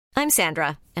I'm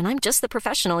Sandra, and I'm just the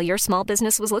professional your small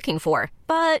business was looking for.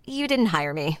 But you didn't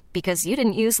hire me because you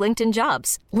didn't use LinkedIn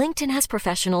Jobs. LinkedIn has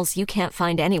professionals you can't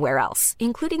find anywhere else,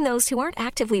 including those who aren't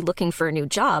actively looking for a new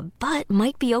job, but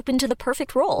might be open to the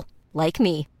perfect role, like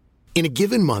me. In a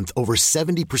given month, over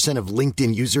 70% of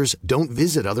LinkedIn users don't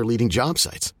visit other leading job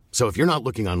sites. So if you're not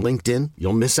looking on LinkedIn,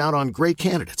 you'll miss out on great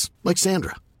candidates like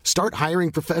Sandra. Start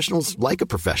hiring professionals like a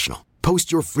professional.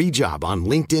 Post your free job on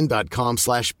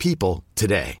linkedin.com/people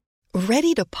today.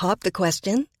 Ready to pop the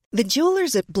question? The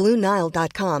jewelers at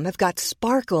BlueNile.com have got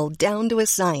sparkle down to a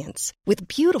science with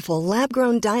beautiful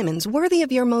lab-grown diamonds worthy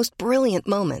of your most brilliant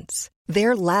moments.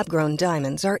 Their lab-grown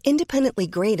diamonds are independently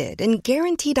graded and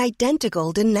guaranteed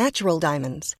identical to natural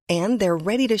diamonds, and they're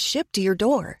ready to ship to your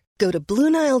door. Go to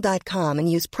BlueNile.com and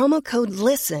use promo code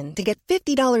LISTEN to get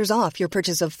 $50 off your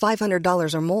purchase of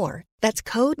 $500 or more. That's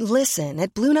code LISTEN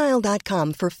at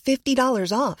BlueNile.com for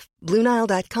 $50 off.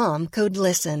 BlueNile.com, code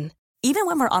LISTEN. Even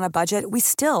when we're on a budget, we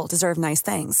still deserve nice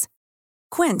things.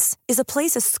 Quince is a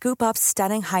place to scoop up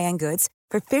stunning high-end goods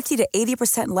for 50 to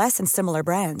 80% less than similar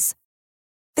brands.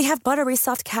 They have buttery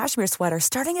soft cashmere sweaters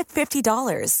starting at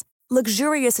 $50,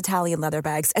 luxurious Italian leather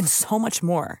bags, and so much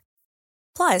more.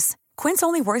 Plus, Quince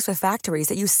only works with factories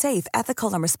that use safe,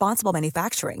 ethical, and responsible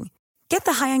manufacturing. Get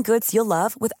the high-end goods you'll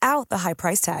love without the high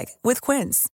price tag with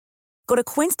Quince. Go to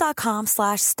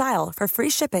quince.com/style for free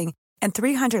shipping and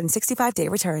 365-day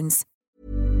returns.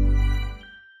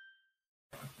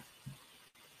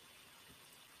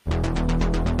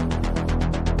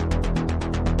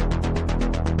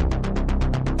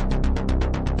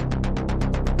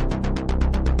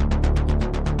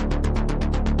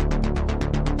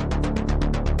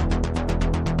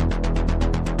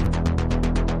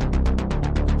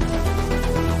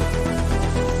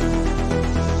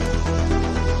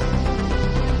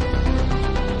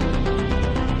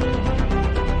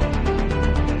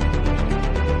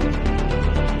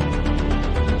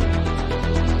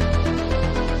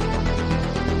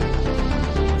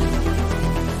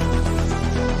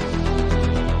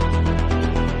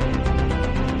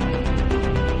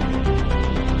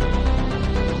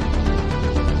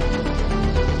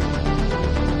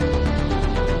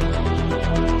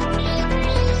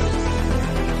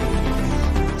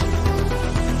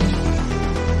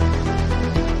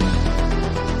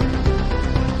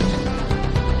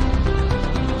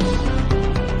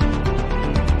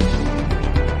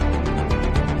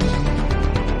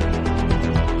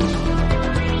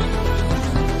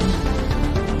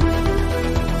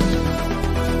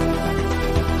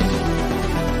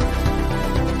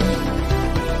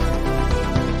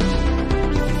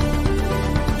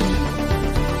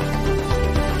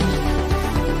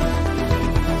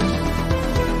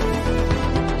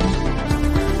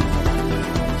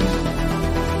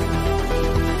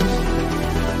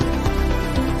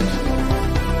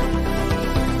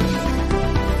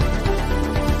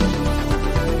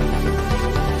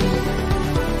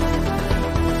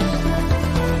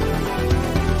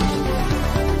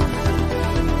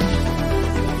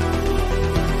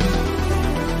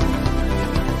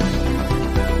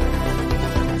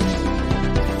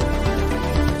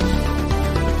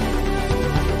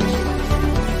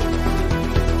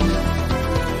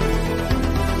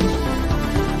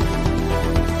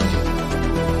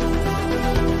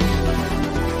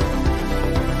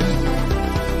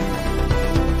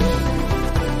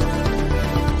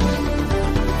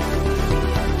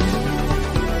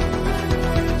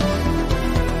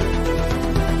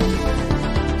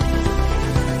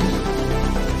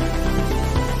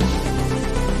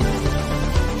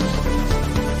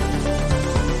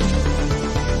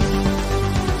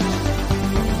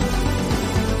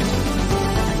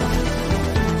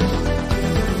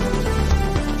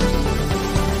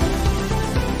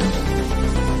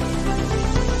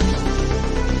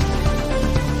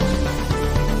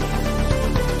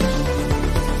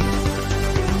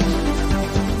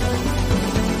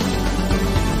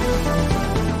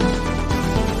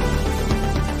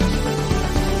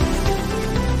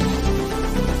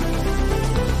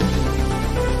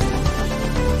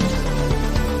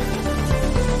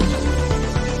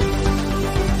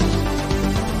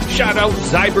 Shout out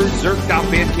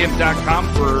zyberzerk.bandcamp.com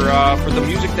for the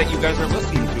music that you guys are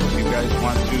listening to. If you guys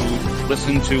want to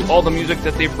listen to all the music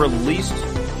that they've released,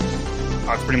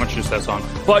 it's pretty much just that song.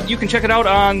 But you can check it out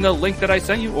on the link that I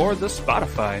sent you or the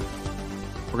Spotify.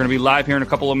 We're going to be live here in a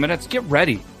couple of minutes. Get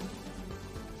ready.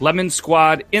 Lemon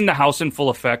Squad in the house in full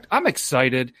effect. I'm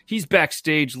excited. He's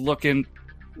backstage looking,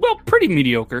 well, pretty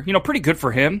mediocre. You know, pretty good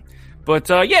for him. But,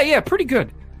 yeah, pretty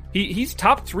good. He's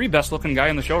top 3 best looking guy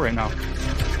on the show right now.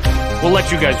 We'll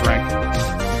let you guys rank.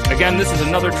 Again, this is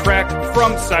another track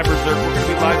from Cyberzerk. We're going to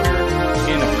be live here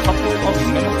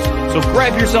So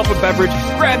grab yourself a beverage,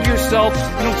 grab yourself,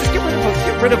 just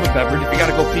get rid of a beverage. If you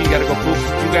gotta go pee, you gotta go poop.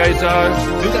 You guys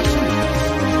do that soon.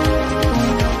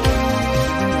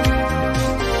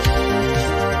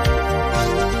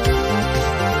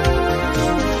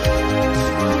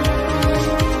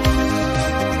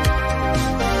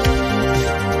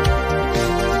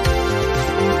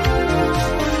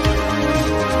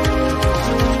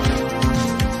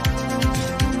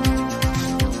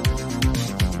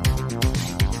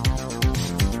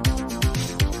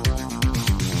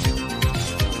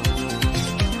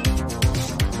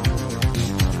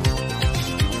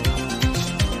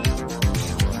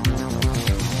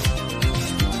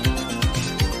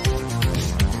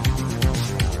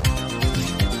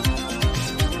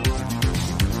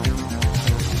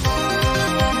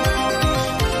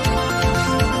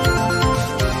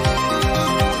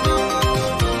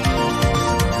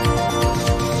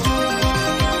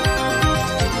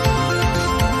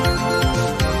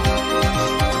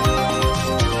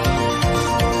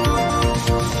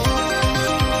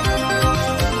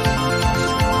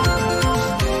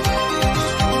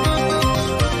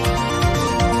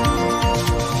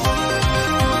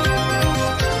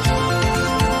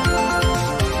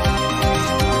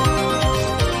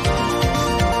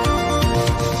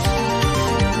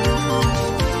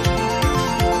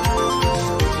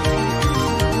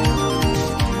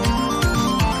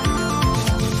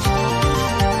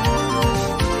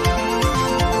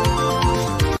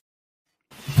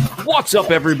 What's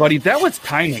up, everybody? That was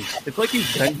timing. It's like you've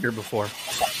been here before.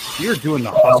 You were doing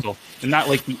the hustle, and not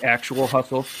like the actual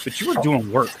hustle, but you were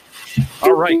doing work.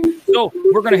 All right, so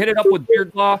we're going to hit it up with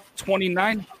Beard Law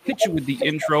 29, hit you with the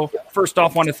intro. First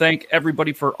off, want to thank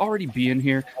everybody for already being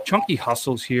here. Chunky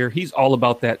Hustle's here. He's all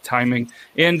about that timing.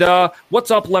 And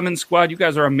what's up, Lemon Squad? You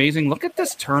guys are amazing. Look at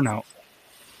this turnout.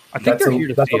 I think they're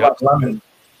here to see us. Lemon.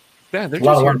 Yeah, they're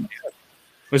just here.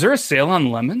 Was there a sale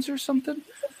on lemons or something?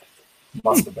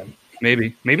 Must have been.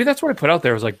 Maybe that's what I put out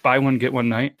there. It was like buy one, get one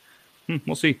night.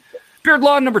 We'll see. Beard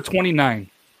Law number 29.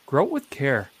 Grow it with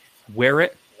care. Wear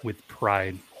it with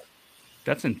pride.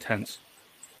 That's intense.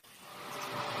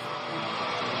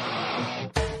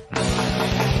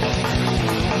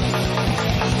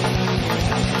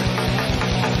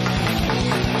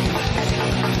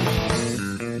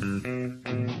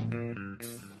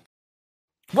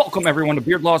 Welcome, everyone, to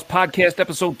Beard Law's podcast,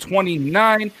 episode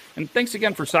 29. And thanks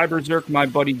again for Cyberzerk, my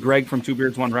buddy Greg from Two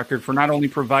Beards, One Record, for not only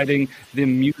providing the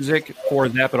music for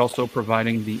that, but also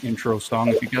providing the intro song.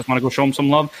 If you guys want to go show him some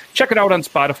love, check it out on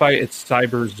Spotify. It's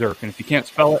Cyberzerk. And if you can't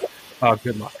spell it,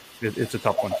 good luck. It's a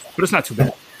tough one, but it's not too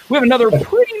bad. We have another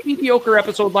pretty mediocre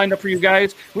episode lined up for you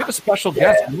guys. We have a special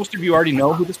guest. Most of you already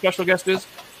know who the special guest is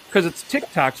because it's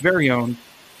TikTok's very own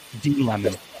D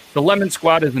Lemon. The Lemon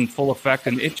Squad is in full effect,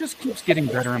 and it just keeps getting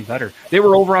better and better. They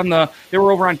were over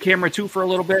on camera 2 for a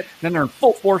little bit, then they're in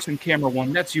full force in camera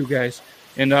 1. That's you guys,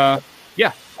 and I'm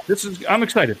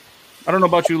excited. I don't know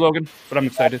about you, Logan, but I'm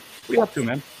excited. What are you up to,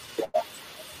 man?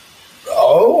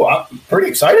 Oh, I'm pretty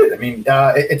excited. I mean,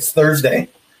 it's Thursday.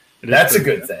 That's a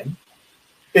good thing.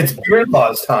 It's Beard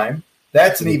Law's time.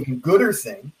 That's an even gooder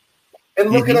thing.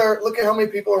 And look at how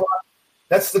many people are on.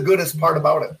 That's the goodest part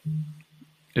about it.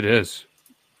 It is.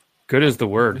 Good is the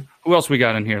word. Who else we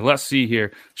got in here? Let's see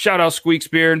here. Shout out Squeaks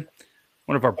Beard,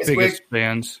 one of our biggest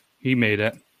fans. He made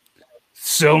it.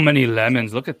 So many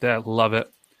lemons. Look at that. Love it.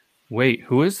 Wait,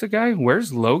 who is the guy?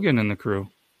 Where's Logan and the crew?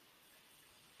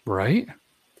 Right?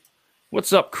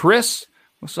 What's up, Chris?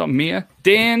 What's up, Mia?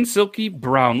 Dan Silky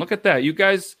Brown. Look at that. You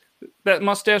guys, that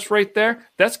mustache right there,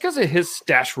 that's because of his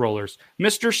stash rollers.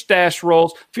 Mr. Stash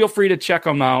Rolls. Feel free to check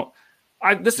them out.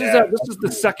 This is the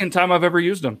second time I've ever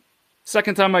used them.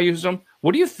 Second time I used them.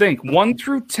 What do you think? 1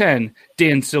 through 10,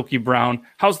 Dan Silky Brown.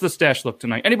 How's the stash look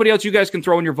tonight? Anybody else? You guys can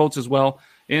throw in your votes as well.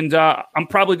 And I'm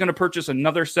probably going to purchase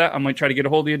another set. I might try to get a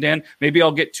hold of you, Dan. Maybe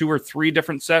I'll get 2 or 3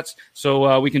 different sets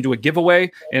so we can do a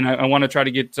giveaway. And I want to try to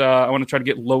get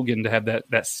Logan to have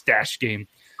that stash game.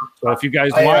 So if you guys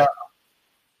want,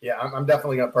 I'm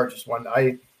definitely going to purchase one.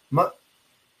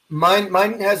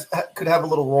 Mine could have a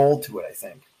little roll to it, I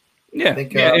think. Yeah,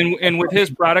 and with his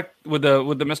product, with the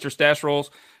Mr. Stash Rolls,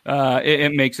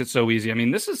 it makes it so easy. I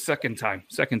mean, this is second time.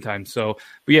 So,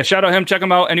 but yeah, shout out him. Check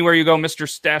him out anywhere you go. Mr.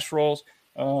 Stash Rolls,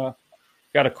 got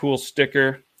a cool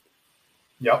sticker.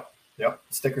 Yep.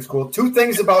 Sticker's cool. 2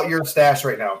 things about your stash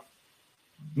right now.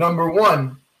 Number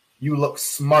 1, you look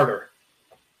smarter.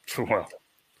 Well,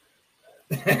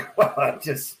 well,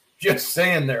 just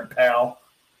saying there, pal.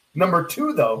 Number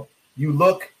 2, though, you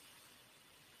look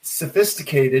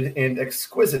sophisticated and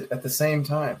exquisite at the same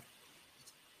time.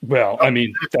 Well, I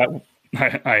mean, that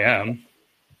I am.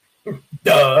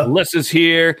 Duh. Alyssa's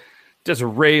here.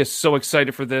 Desiree is so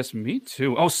excited for this. Me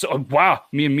too. Oh, so wow.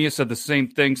 Me and Mia said the same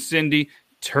thing. Cindy,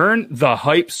 turn the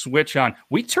hype switch on.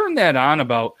 We turned that on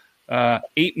about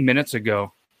 8 minutes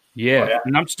ago. Yeah,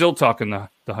 and I'm still talking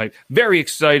the hype. Very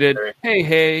excited.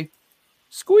 Hey.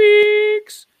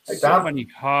 Squeaks. So many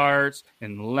hearts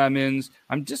and lemons.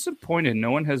 I'm disappointed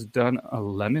no one has done a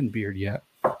lemon beard yet.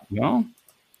 No?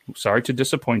 Sorry to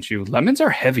disappoint you. Lemons are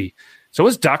heavy. So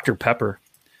is Dr. Pepper.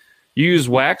 You use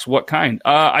wax? What kind?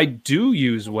 I do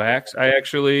use wax. I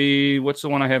actually, what's the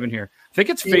one I have in here? I think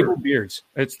it's Fable Beards.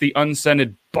 It's the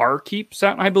unscented Barkeep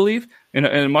scent, I believe, in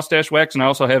a mustache wax. And I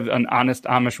also have an Honest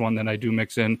Amish one that I do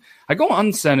mix in. I go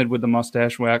unscented with the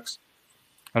mustache wax.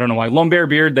 I don't know why. Lone Bear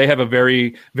Beard, they have a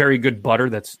very, very good butter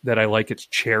that I like. It's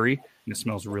cherry, and it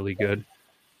smells really good.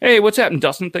 Hey, what's happening,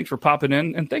 Dustin? Thanks for popping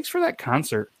in, and thanks for that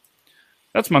concert.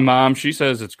 That's my mom. She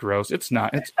says it's gross. It's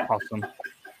not. It's awesome.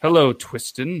 Hello,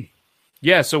 Twistin.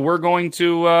 Yeah, so we're going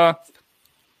to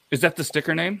is that the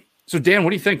sticker name? So, Dan, what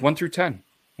do you think? 1 through 10.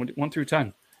 1 through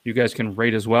 10. You guys can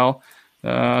rate as well.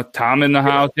 Tom in the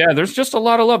house. Yeah, there's just a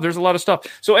lot of love. There's a lot of stuff.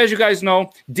 So, as you guys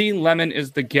know, D Lemon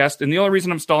is the guest. And the only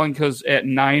reason I'm stalling because at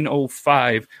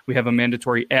 9:05, we have a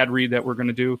mandatory ad read that we're going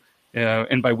to do.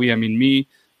 And by we, I mean me.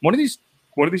 One of these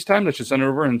times, let's just send it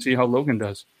over and see how Logan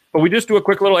does. But we just do a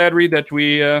quick little ad read that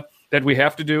we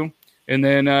have to do. And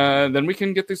then we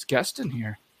can get this guest in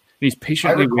here. He's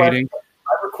patiently waiting.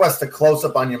 I request a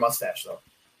close-up on your mustache, though.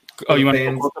 Oh, you want to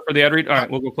go close-up for the ad read? All right,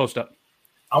 we'll go close-up.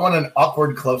 I want an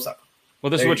awkward close-up. Well,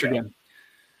 this is what you're getting.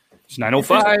 It's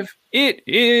 9:05. It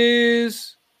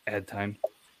is ad time.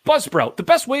 Buzzsprout, the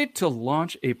best way to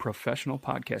launch a professional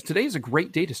podcast. Today is a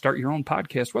great day to start your own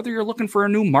podcast. Whether you're looking for a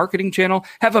new marketing channel,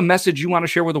 have a message you want to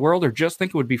share with the world, or just think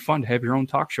it would be fun to have your own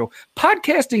talk show,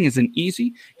 podcasting is an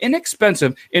easy,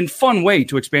 inexpensive, and fun way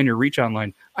to expand your reach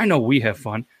online. I know we have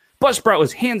fun. Buzzsprout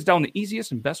is hands down the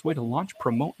easiest and best way to launch,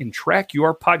 promote, and track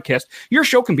your podcast. Your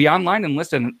show can be online and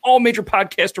listed in all major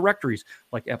podcast directories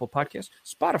like Apple Podcasts,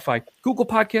 Spotify, Google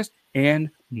Podcasts, and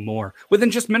more.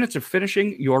 Within just minutes of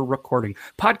finishing your recording.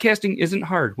 Podcasting isn't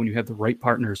hard when you have the right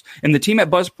partners. And the team at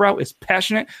Buzzsprout is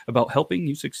passionate about helping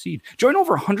you succeed. Join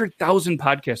over 100,000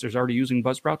 podcasters already using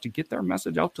Buzzsprout to get their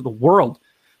message out to the world.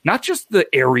 Not just the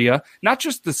area, not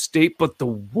just the state, but the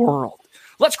world.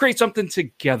 Let's create something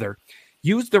together.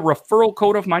 Use the referral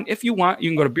code of mine if you want. You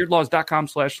can go to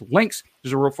beardlaws.com/links.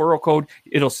 There's a referral code.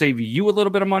 It'll save you a little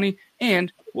bit of money,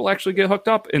 and we'll actually get hooked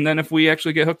up. And then if we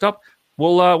actually get hooked up,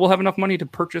 we'll have enough money to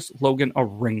purchase Logan a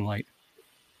ring light.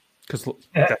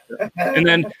 And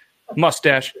then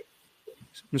mustache,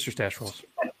 Mr. Stash Rolls.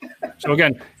 So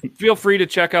again, feel free to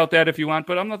check out that if you want,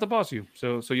 but I'm not the boss of you,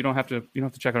 so you don't have to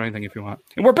check out anything if you want.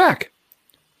 And we're back.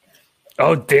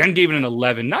 Oh, Dan gave it an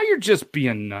 11. Now you're just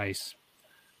being nice.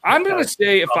 I'm going to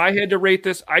say if I had to rate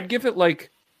this, I'd give it I'm going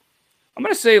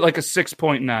to say like a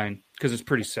 6.9 because it's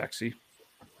pretty sexy.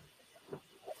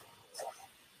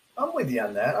 I'm with you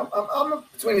on that. I'm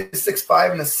between a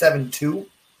 6.5 and a 7.2.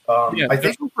 I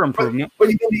think room for improvement.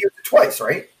 But you can use it twice,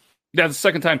 right? Yeah, the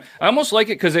second time. I almost like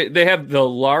it because they have the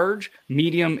large,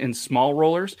 medium, and small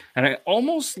rollers, and I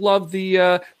almost love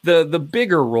the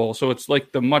bigger roll. So it's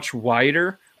like the much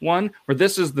wider one, where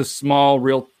this is the small,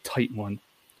 real tight one.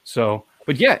 So.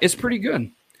 But yeah, it's pretty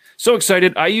good. So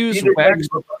excited. I use wax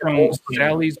from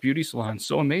Sally's Beauty Salon.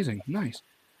 So amazing. Nice.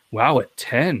 Wow, at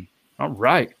 10. All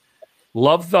right.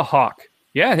 Love the Hawk.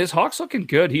 Yeah, his Hawk's looking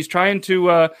good. He's trying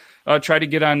to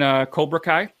get on Cobra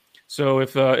Kai. So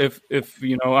if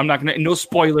I'm not going to, no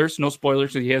spoilers.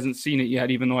 So he hasn't seen it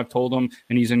yet, even though I've told him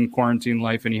and he's in quarantine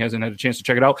life and he hasn't had a chance to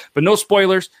check it out. But no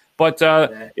spoilers. But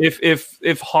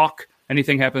if Hawk,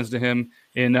 anything happens to him,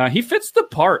 and he fits the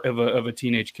part of a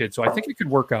teenage kid, so I think it could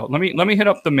work out. Let me hit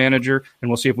up the manager, and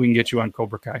we'll see if we can get you on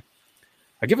Cobra Kai.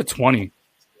 I give it 20.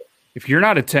 If you're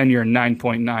not a 10, you're a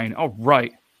 9.9. All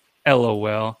right,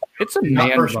 LOL. It's a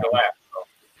man.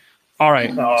 All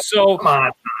right, so come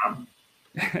on, Tom.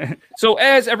 So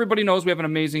as everybody knows, we have an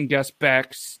amazing guest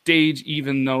backstage,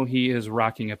 even though he is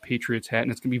rocking a Patriots hat,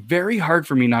 and it's going to be very hard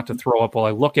for me not to throw up while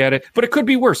I look at it, but it could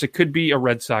be worse. It could be a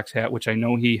Red Sox hat, which I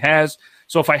know he has.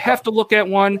 So if I have to look at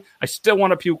one, I still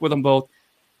want to puke with them both.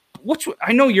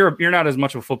 I know you're not as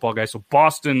much of a football guy, so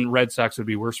Boston Red Sox would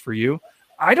be worse for you.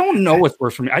 I don't know what's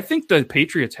worse for me. I think the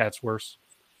Patriots hat's worse.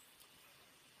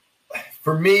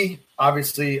 For me,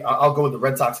 obviously, I'll go with the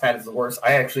Red Sox hat is the worst.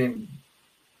 I actually,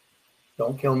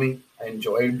 don't kill me, I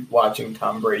enjoyed watching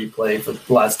Tom Brady play for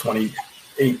the last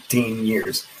 18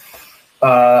 years.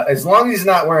 As long as he's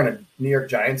not wearing a New York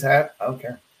Giants hat, I don't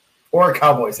care. Or a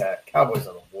Cowboys hat. Cowboys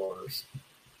are the worst.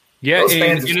 Yeah,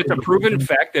 and it's a proven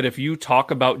fact that if you talk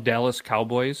about Dallas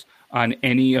Cowboys on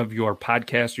any of your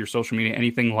podcasts, your social media,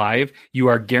 anything live, you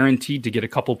are guaranteed to get a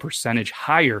couple percentage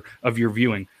higher of your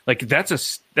viewing. Like that's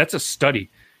a study.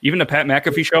 Even the Pat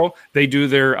McAfee show, they do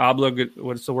their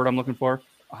what's the word I'm looking for?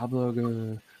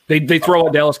 They throw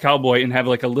a Dallas Cowboy and have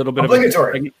like a little bit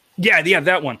obligatory. of yeah,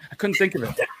 that one. I couldn't think of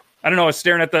it. I don't know. I was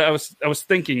staring at I was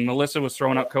thinking Melissa was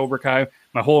throwing out Cobra Kai.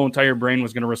 My whole entire brain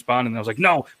was going to respond, and I was like,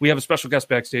 "No, we have a special guest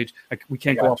backstage. We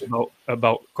can't go off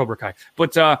about Cobra Kai."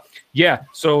 But yeah.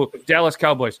 So Dallas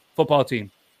Cowboys football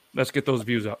team. Let's get those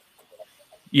views up.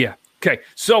 Yeah. Okay.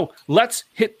 So let's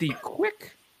hit the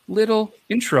quick little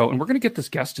intro, and we're going to get this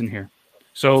guest in here.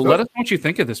 So let us know what you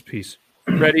think of this piece.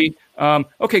 Ready?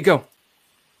 Okay, go.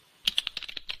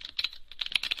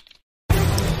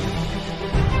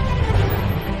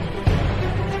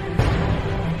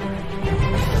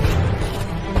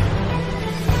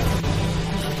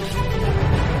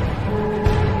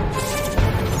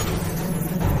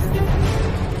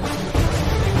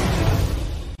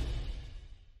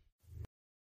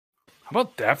 How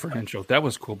about that for an intro? That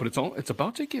was cool, but it's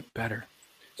about to get better.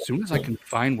 As soon as I can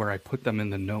find where I put them in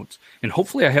the notes. And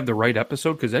hopefully I have the right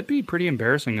episode, because that'd be pretty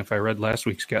embarrassing if I read last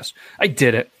week's guest. I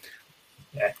did it.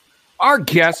 Yeah. Our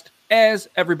guest, as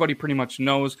everybody pretty much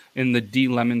knows, in the D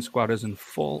Lemon Squad is in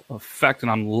full effect,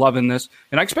 and I'm loving this.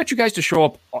 And I expect you guys to show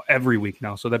up every week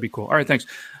now, so that'd be cool. All right, thanks.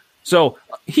 So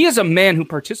he is a man who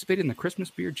participated in the Christmas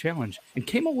Beard Challenge and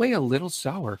came away a little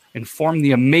sour and formed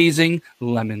the amazing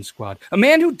Lemon Squad. A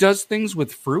man who does things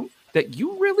with fruit that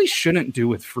you really shouldn't do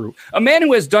with fruit. A man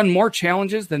who has done more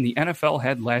challenges than the NFL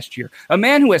had last year. A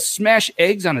man who has smashed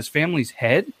eggs on his family's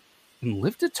head and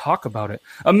lived to talk about it.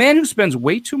 A man who spends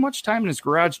way too much time in his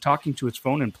garage talking to his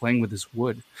phone and playing with his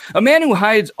wood. A man who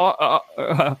hides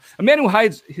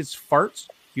his farts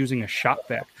using a shop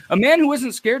vac. A man who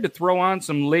isn't scared to throw on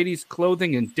some ladies'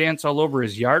 clothing and dance all over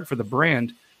his yard for the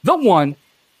brand. The one,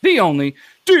 the only,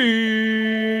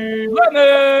 D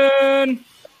Lemon.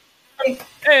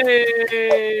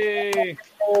 Hey!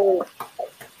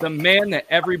 The man that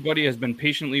everybody has been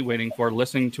patiently waiting for,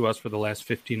 listening to us for the last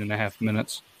 15 and a half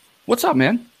minutes. What's up,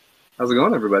 man? How's it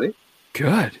going, everybody?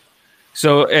 Good.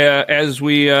 So as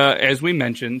we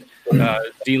mentioned,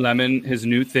 D Lemon, his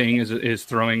new thing is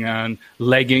throwing on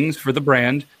leggings for the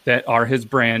brand that are his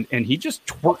brand, and he just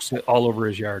twerks it all over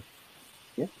his yard.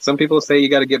 Yeah. Some people say you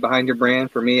got to get behind your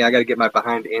brand. For me, I got to get my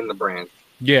behind in the brand.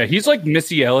 Yeah, he's like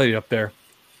Missy Elliott up there.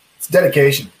 It's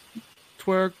dedication.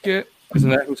 Twerk it. Isn't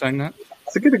that who sang that?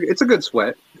 It's a good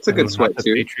sweat. It's a good sweat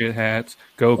too. Patriot hats.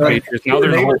 Go Patriots. Now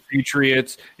there's more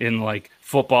Patriots in like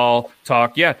football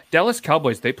talk. Yeah, Dallas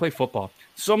Cowboys, they play football.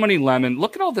 So many Lemon.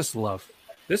 Look at all this love.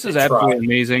 This is absolutely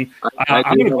amazing.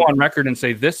 I'm going to go on record and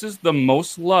say this is the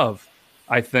most love,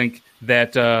 I think,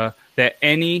 that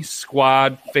any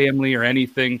squad, family, or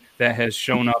anything that has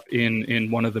shown up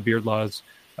in one of the Beard Laws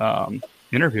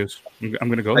interviews. I'm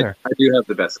going to go there. I do have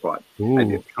the best squad. Ooh, I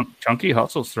do. Chunky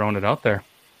Hustle's throwing it out there.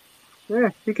 Yeah,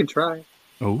 you can try.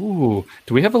 Ooh,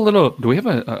 is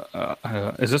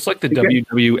this like the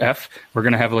WWF? We're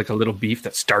going to have like a little beef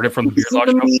that started from the Beard Law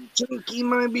show? Chunky,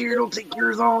 my beard will take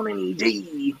yours on any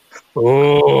day.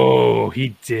 Oh,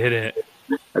 he did it.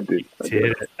 I did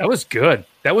it. That was good.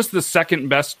 That was the second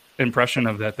best impression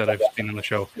of that I've seen on the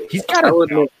show. He's got it.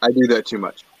 I do that too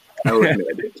much. I will admit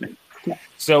I did too.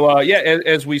 So I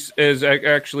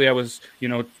was,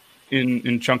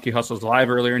 in Chunky Hustles Live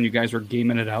earlier, and you guys were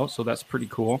gaming it out, so that's pretty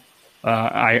cool.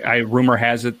 I rumor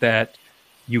has it that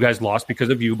you guys lost because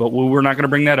of you, but we're not going to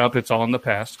bring that up. It's all in the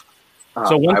past.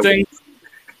 So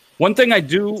one thing I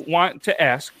do want to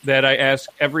ask that I ask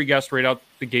every guest right out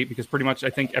the gate, because pretty much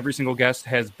I think every single guest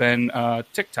has been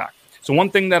TikTok. So one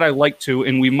thing that I like to,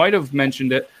 and we might have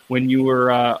mentioned it when you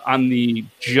were on the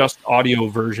just audio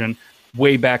version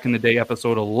way back in the day,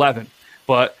 episode 11.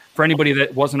 But for anybody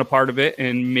that wasn't a part of it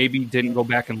and maybe didn't go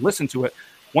back and listen to it,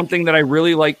 one thing that I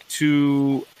really like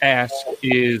to ask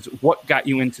is what got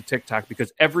you into TikTok,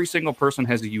 because every single person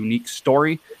has a unique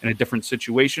story and a different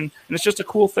situation, and it's just a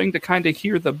cool thing to kind of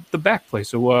hear the backplay.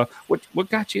 So what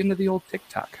got you into the old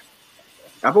TikTok?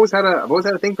 I've always had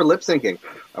a thing for lip syncing.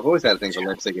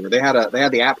 They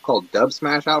had the app called Dub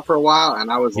Smash out for a while, and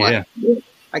I was like,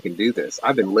 I can do this.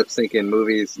 I've been lip syncing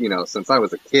movies, since I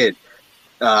was a kid.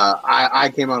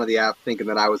 I came onto the app thinking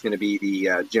that I was going to be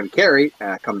the Jim Carrey.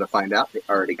 Come to find out, they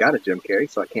already got a Jim Carrey,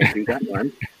 so I can't do that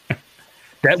one.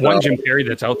 One Jim Carrey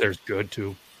that's out there is good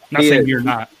too. Not saying you're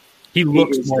not. He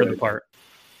looks more the part.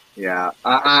 Yeah,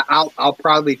 I'll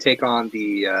probably take on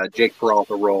the Jake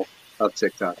Peralta role of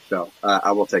TikTok, so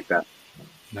I will take that.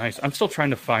 Nice. I'm still trying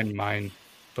to find mine,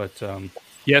 but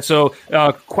So,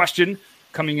 question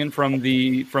coming in from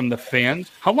the fans: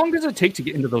 how long does it take to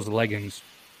get into those leggings?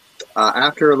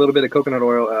 After a little bit of coconut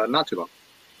oil, not too long.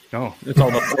 Oh, it's all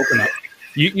about coconut.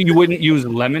 You wouldn't use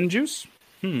lemon juice?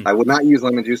 I would not use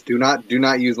lemon juice. Do not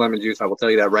use lemon juice. I will tell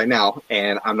you that right now,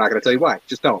 and I'm not going to tell you why.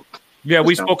 Just don't. Yeah,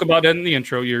 we spoke about it in the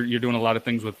intro. You're doing a lot of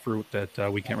things with fruit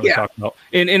that we can't really talk about,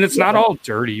 and it's not all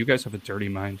dirty. You guys have a dirty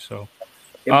mind, so.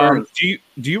 Do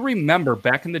you remember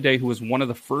back in the day who was one of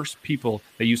the first people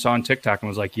that you saw on TikTok and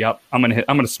was like, "Yep, I'm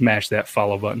gonna smash that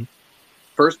follow button"?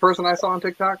 First person I saw on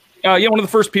TikTok? Yeah, one of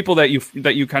the first people that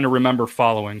you kind of remember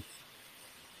following.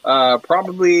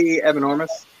 Probably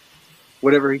Evanormous,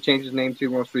 whatever he changed his name to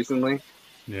most recently.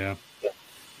 Yeah.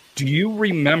 Do you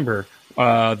remember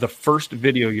the first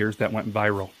video of yours that went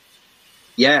viral?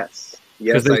 Yes.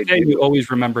 Yes, because they say you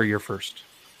always remember your first.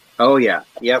 Oh yeah,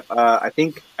 yep. I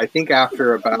think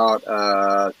after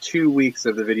about 2 weeks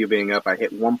of the video being up, I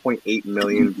hit 1.8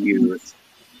 million views,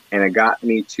 and it got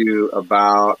me to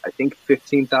about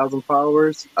 15,000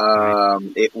 followers.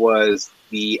 It was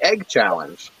the egg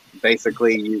challenge.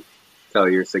 Basically, you tell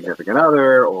your significant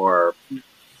other or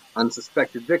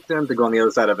unsuspected victim to go on the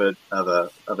other side of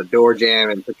a door jamb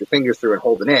and put your fingers through and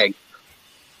hold an egg,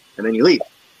 and then you leave.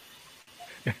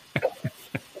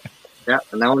 Yeah,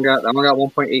 and that one got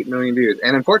 1.8 million views.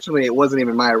 And unfortunately, it wasn't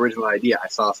even my original idea. I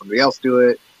saw somebody else do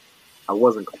it. I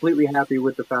wasn't completely happy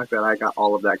with the fact that I got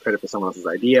all of that credit for someone else's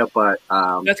idea, but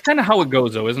that's kind of how it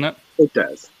goes, though, isn't it? It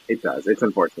does. It's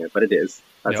unfortunate, but it is.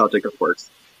 That's how TikTok works.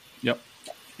 Yep.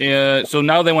 So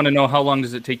now they want to know, how long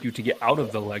does it take you to get out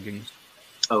of the leggings?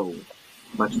 Oh,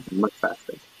 much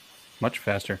faster. Much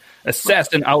faster.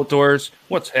 Assassin Outdoors.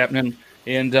 What's happening?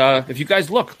 And if you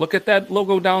guys look at that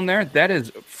logo down there. That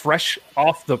is fresh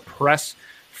off the press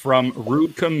from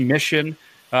Rude Commission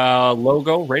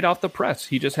logo, right off the press.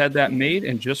 He just had that made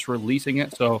and just releasing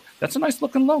it. So that's a nice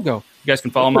looking logo. You guys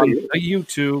can follow him on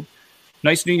YouTube.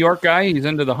 Nice New York guy. He's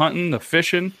into the hunting, the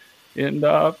fishing, and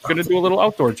going to do a little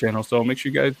outdoor channel. So make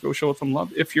sure you guys go show it some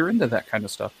love if you're into that kind of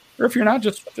stuff. Or if you're not,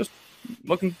 just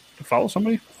looking to follow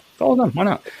somebody, follow them. Why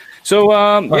not? So,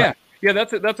 Yeah,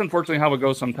 that's unfortunately how it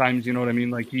goes sometimes. You know what I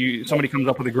mean? Like somebody comes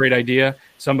up with a great idea.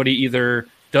 Somebody either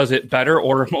does it better,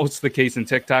 or most of the case in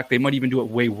TikTok, they might even do it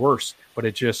way worse, but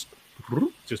it just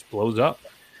blows up.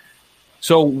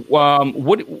 So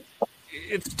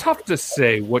it's tough to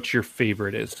say what your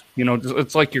favorite is. You know,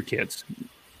 it's like your kids.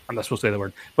 I'm not supposed to say the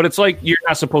word, but it's like you're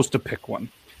not supposed to pick one.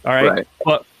 All right.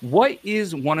 But what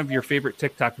is one of your favorite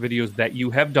TikTok videos that you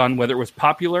have done, whether it was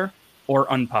popular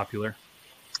or unpopular?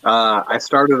 I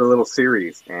started a little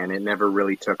series, and it never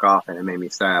really took off, and it made me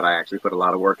sad. I actually put a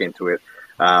lot of work into it.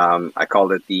 I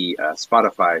called it the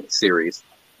Spotify series.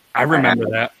 I remember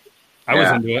that. I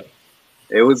was into it.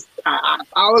 It was. I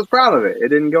was proud of it. It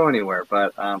didn't go anywhere,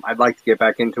 but I'd like to get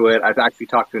back into it. I've actually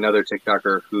talked to another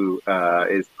TikToker who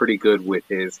is pretty good with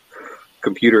his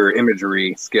computer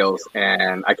imagery skills,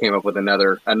 and I came up with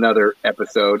another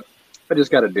episode. I just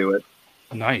got to do it.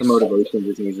 Nice. The motivation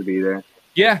just needs to be there.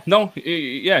 Yeah, no,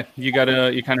 yeah, you kind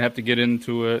of have to get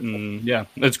into it, and yeah,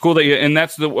 it's cool that and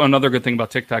that's another good thing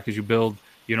about TikTok is you build,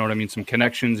 you know what I mean, some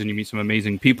connections, and you meet some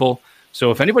amazing people.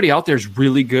 So if anybody out there is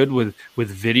really good with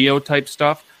video type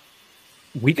stuff,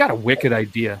 we got a wicked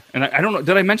idea, and I don't know,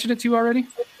 did I mention it to you already?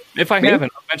 If I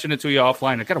haven't, I'll mention it to you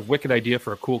offline. I got a wicked idea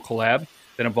for a cool collab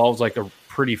that involves like a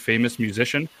pretty famous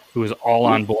musician who is all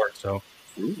on board. So.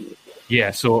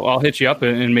 Yeah, so I'll hit you up,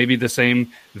 and maybe the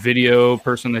same video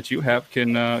person that you have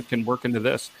can work into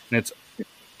this. And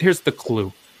here's the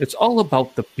clue: it's all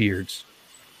about the beards.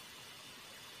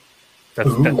 That's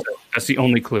the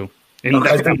only clue, and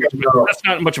that's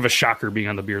not much of a shocker being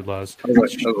on the beard laws.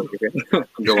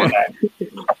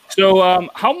 So,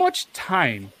 how much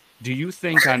time do you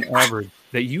think, on average,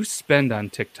 that you spend on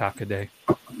TikTok a day,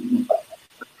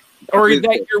 or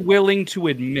that you're willing to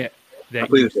admit that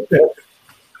you spend?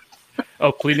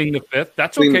 Oh, pleading the fifth.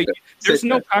 That's okay. There's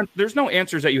no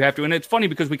answers that you have to. And it's funny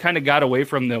because we kind of got away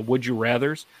from the would you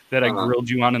rathers that I grilled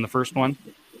you on in the first one.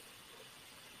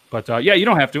 But yeah, you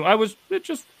don't have to. It's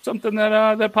just something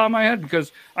that popped in my head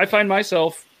because I find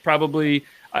myself probably,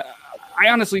 I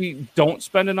honestly don't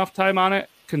spend enough time on it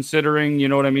considering, you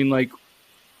know what I mean? Like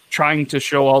trying to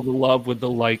show all the love with the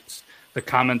likes, the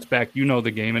comments back, you know, the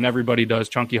game, and everybody does.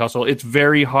 Chunky Hustle. It's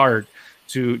very hard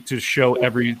to show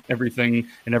everything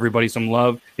and everybody some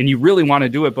love, and you really want to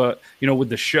do it, but you know, with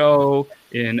the show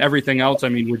and everything else, I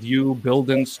mean, with you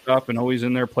building stuff and always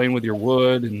in there playing with your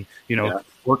wood and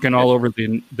working all over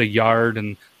the yard,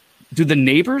 and do the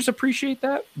neighbors appreciate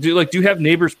that? Do you have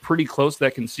neighbors pretty close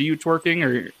that can see you twerking,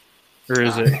 or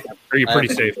are you pretty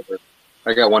safe?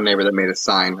 I got one neighbor that made a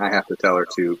sign. I have to tell her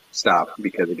to stop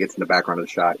because it gets in the background of the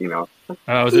shot. You know.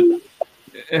 Is it?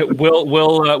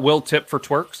 Will tip for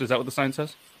twerks? Is that what the sign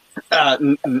says?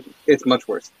 It's much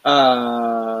worse.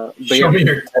 Show me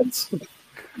your tits.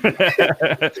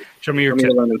 Show me your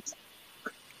tits.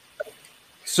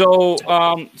 So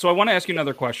I want to ask you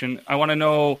another question. I want to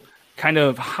know kind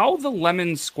of how the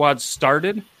Lemon Squad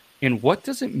started and what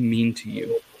does it mean to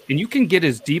you? And you can get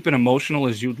as deep and emotional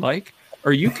as you'd like,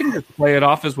 or you can just play it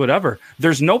off as whatever.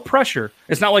 There's no pressure.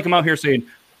 It's not like I'm out here saying,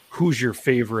 who's your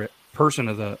favorite person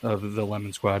of the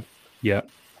Lemon Squad? Yeah.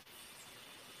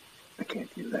 I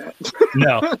can't do that.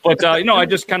 No, but I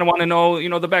just kind of want to know,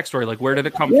 the backstory. Like, where did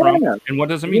it come from, and what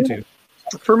does it mean to you?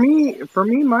 For me,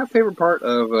 my favorite part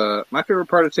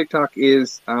of TikTok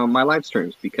is my live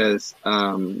streams, because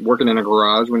working in a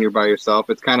garage when you're by yourself,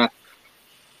 it's kind of,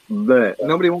 but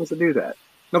nobody wants to do that.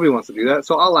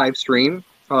 So I'll live stream.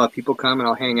 I'll have people come and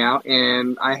I'll hang out,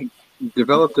 and I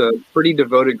developed a pretty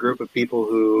devoted group of people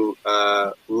who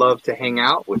love to hang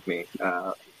out with me.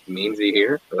 Memesy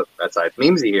here, that's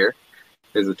Memesy here,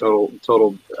 is a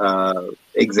total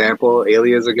example.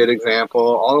 Alia is a good example.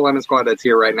 All the Lemon Squad that's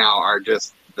here right now are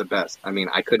just the best. I mean,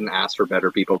 I couldn't ask for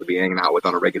better people to be hanging out with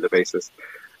on a regular basis.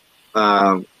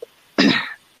 And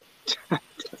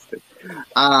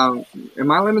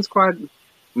my Lemon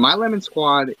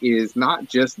Squad is not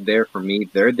just there for me;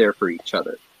 they're there for each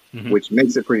other, which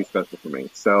makes it pretty special for me.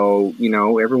 So,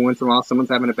 every once in a while, someone's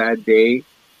having a bad day,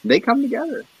 they come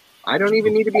together. I don't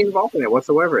even need to be involved in it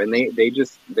whatsoever. And they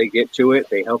get to it.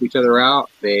 They help each other out.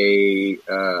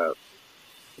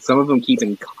 Some of them keep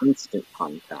in constant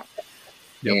contact,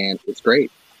 and it's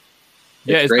great.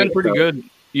 It's been pretty good.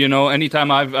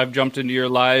 Anytime I've jumped into your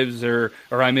lives or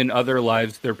I'm in other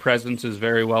lives, their presence is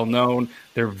very well known.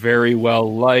 They're very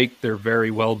well liked. They're very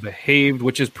well behaved,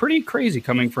 which is pretty crazy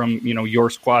coming from,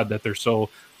 your squad, that they're so,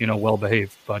 well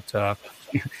behaved. But,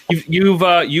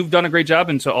 You've done a great job,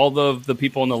 and to all the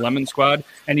people in the Lemon Squad,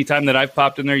 anytime that I've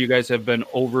popped in there, you guys have been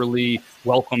overly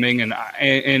welcoming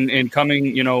and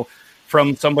coming,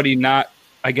 from somebody not,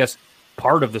 I guess,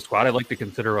 part of the squad. I like to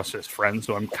consider us as friends,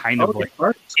 so I'm kind of like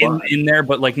in there,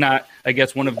 but like not, I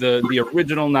guess, one of the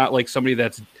original, not like somebody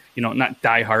that's, not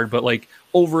diehard, but like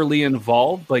overly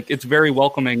involved. Like, it's very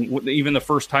welcoming. Even the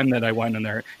first time that I went in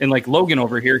there, and like Logan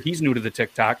over here, he's new to the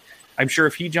TikTok. I'm sure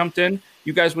if he jumped in,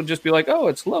 you guys would just be like, oh,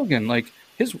 it's Logan. Like,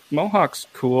 his mohawk's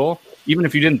cool. Even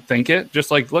if you didn't think it,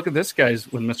 just like, look at this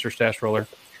guy's with Mr. Stash Roller.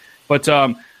 But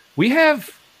we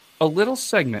have a little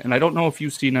segment, and I don't know if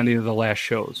you've seen any of the last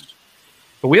shows,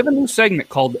 but we have a new segment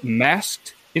called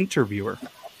Masked Interviewer.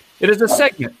 It is a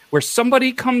segment where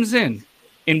somebody comes in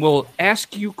and will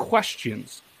ask you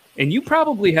questions, and you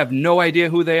probably have no idea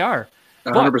who they are.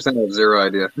 100% have zero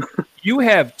idea. You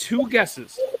have two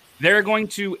guesses. They're going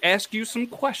to ask you some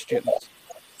questions.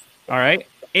 All right.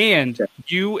 And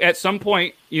you, at some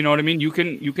point, you know what I mean? You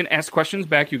can ask questions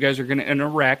back. You guys are going to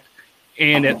interact.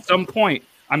 And at some point,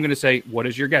 I'm going to say, what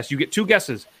is your guess? You get two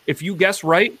guesses. If you guess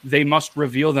right, they must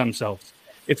reveal themselves.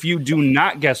 If you do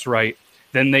not guess right,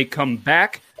 then they come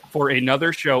back for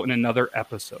another show and another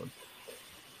episode.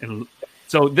 And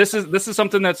so this is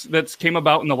something that's came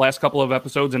about in the last couple of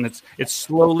episodes, and it's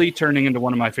slowly turning into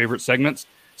one of my favorite segments.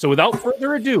 So without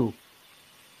further ado,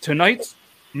 tonight's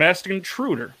Masked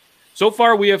Intruder. So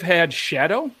far, we have had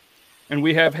Shadow, and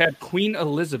we have had Queen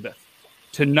Elizabeth.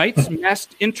 Tonight's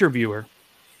Masked Interviewer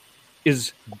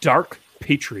is Dark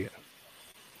Patriot.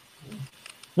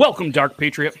 Welcome, Dark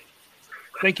Patriot.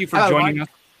 Thank you for joining us.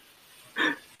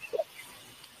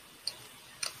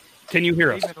 Can you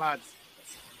hear us? Evening, lads.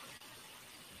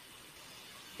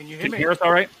 Can you hear me? Can you hear us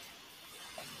all right?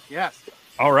 Yes.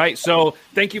 All right. So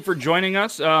thank you for joining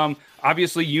us.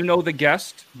 Obviously, you know the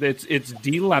guest. It's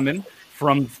D Lemon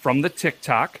from the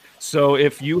TikTok. So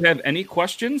if you have any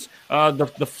questions,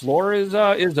 the floor is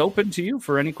open to you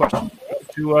for any questions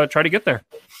to try to get there.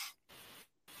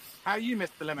 How are you,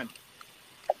 Mr. Lemon?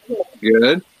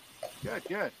 Good.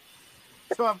 Good.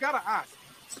 So I've got to ask,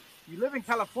 you live in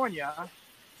California,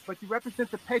 but you represent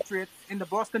the Patriots in the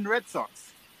Boston Red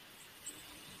Sox.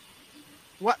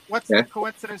 What's the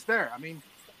coincidence there? I mean,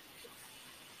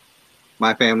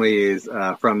 my family is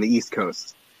from the East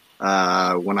Coast.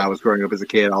 When I was growing up as a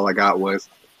kid, all I got was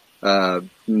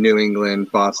New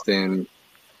England, Boston,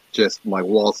 just like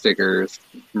wall stickers,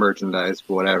 merchandise,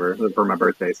 whatever, for my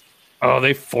birthdays. Oh,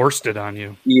 they forced it on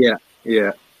you. Yeah.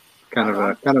 Kind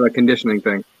of a conditioning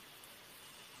thing.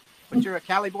 But you're a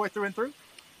Cali boy through and through?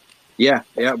 Yeah,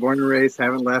 born and raised,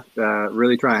 haven't left,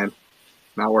 really trying.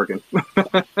 Not working.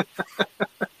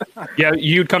 Yeah,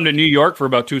 you'd come to New York for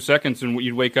about 2 seconds and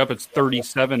you'd wake up, it's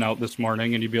 37 out this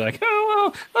morning, and you'd be like,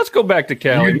 oh, well, let's go back to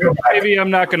Cali. Maybe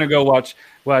I'm not going to go watch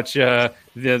the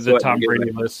Tom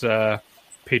Brady-less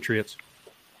Patriots.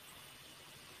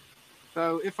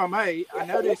 So, if I may, I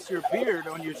notice your beard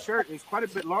on your shirt is quite a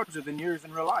bit larger than yours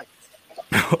in real life.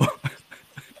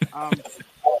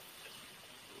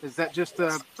 Is that just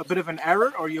a bit of an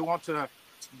error, or you want to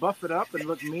buff it up and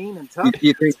look mean and tough?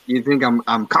 You think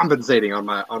I'm compensating on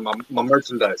my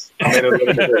merchandise? I made it a little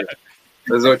bit bigger.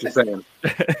 That's what you're saying.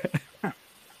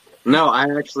 No, I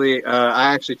actually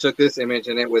took this image,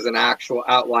 and it was an actual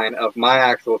outline of my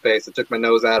actual face. I took my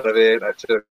nose out of it. I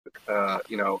took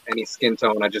any skin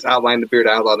tone. I just outlined the beard.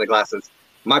 I outlined the glasses.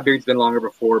 My beard's been longer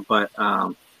before, but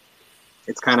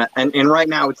it's kind of and right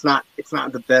now it's not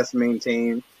the best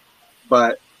maintained.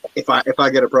 But if I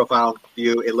get a profile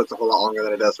view, it looks a whole lot longer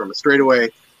than it does from a straightaway.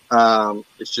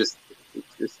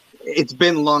 It's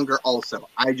been longer also.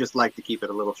 I just like to keep it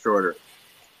a little shorter.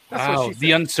 Wow,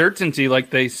 the uncertainty, like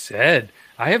they said.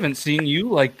 I haven't seen you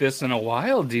like this in a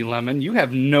while, D Lemon. You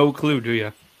have no clue, do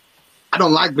you? I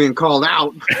don't like being called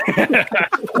out.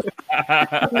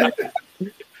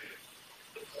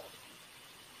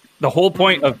 The whole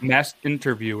point of Masked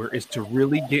Interviewer is to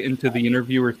really get into the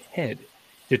interviewer's head,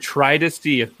 to try to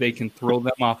see if they can throw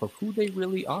them off of who they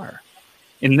really are.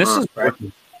 And this is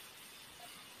working.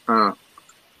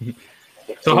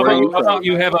 So how about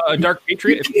you have a Dark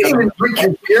Patriot? You can't even drink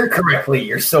your beer correctly.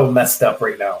 You're so messed up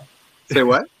right now. Say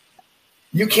what?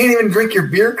 You can't even drink your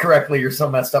beer correctly. You're so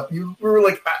messed up. We were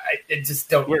like, I just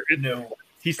don't know.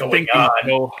 He's thinking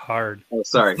so hard. Oh,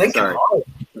 sorry.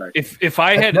 If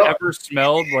I had ever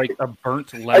smelled like a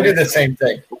burnt lemon, I did the same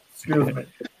thing. Excuse me.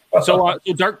 So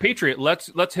Dark Patriot,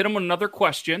 let's hit him with another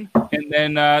question, and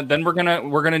then we're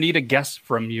gonna need a guess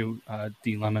from you,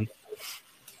 D Lemon.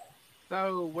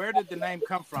 So, where did the name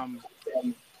come from,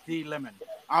 D Lemon?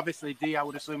 Obviously, D, I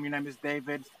would assume your name is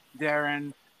David,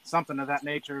 Darren, something of that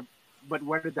nature. But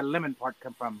where did the lemon part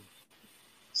come from?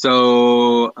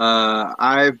 So,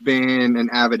 I've been an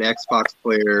avid Xbox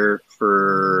player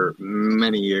for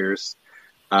many years.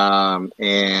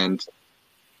 And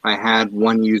I had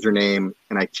one username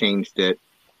and I changed it.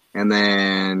 And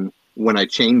then when I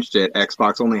changed it,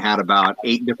 Xbox only had about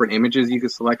 8 different images you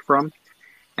could select from.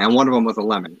 And one of them was a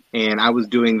lemon. And I was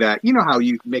doing that. You know how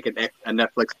you make a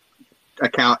Netflix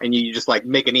account and you just like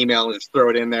make an email and just throw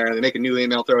it in there, and then make a new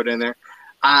email, throw it in there.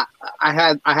 I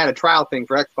had a trial thing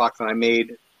for Xbox, and I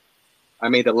made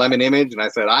the lemon image, and I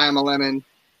said, I am a lemon,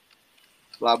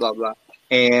 blah, blah, blah.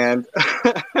 And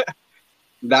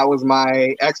that was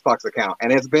my Xbox account.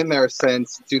 And it's been there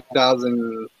since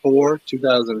 2004,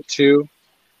 2002.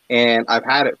 And I've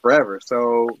had it forever.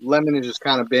 So lemon has just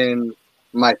kind of been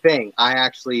my thing. I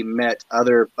actually met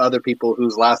other people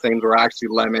whose last names were actually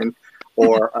Lemon,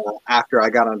 or after I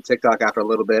got on TikTok after a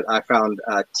little bit, I found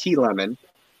T Lemon.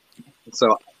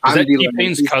 So is that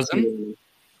T-Pain's cousin?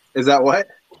 Is that what?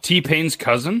 T-Pain's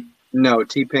cousin? No,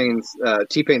 T-Pain's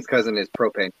cousin is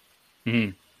Propane.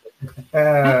 Mm.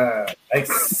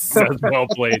 Nice. That was well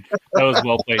played.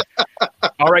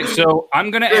 All right, so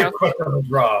I'm gonna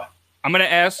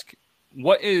ask.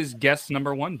 What is guess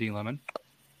number 1, D Lemon?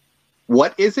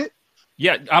 What is it?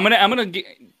 Yeah, I'm gonna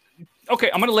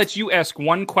let you ask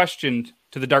one question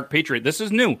to the Dark Patriot. This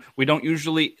is new. We don't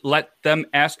usually let them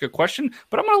ask a question,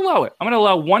 but I'm gonna allow it. I'm gonna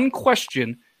allow one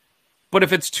question, but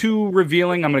if it's too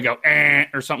revealing, I'm gonna go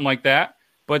or something like that.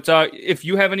 But if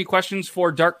you have any questions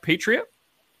for Dark Patriot,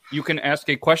 you can ask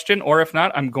a question, or if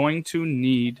not, I'm going to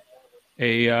need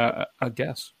a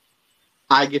guess.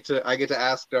 I get to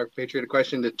ask Dark Patriot a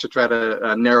question to try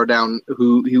to narrow down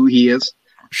who he is.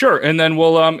 Sure, and then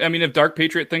we'll. If Dark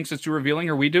Patriot thinks it's too revealing,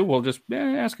 or we do, we'll just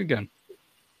ask again.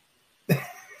 I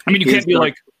mean, we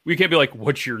can't be like,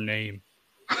 "What's your name?"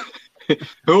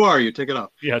 Who are you? Take it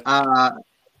off. Yeah.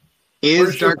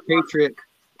 Is Dark Patriot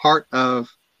part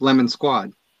of Lemon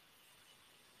Squad?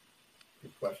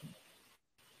 Good question.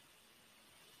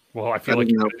 Well, I feel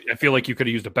like you could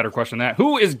have used a better question than that.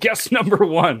 Who is guest number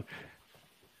 1?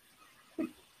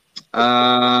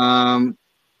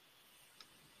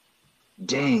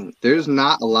 Dang, there's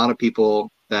not a lot of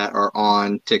people that are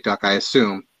on TikTok. I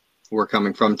assume we're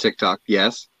coming from TikTok.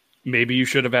 Yes. Maybe you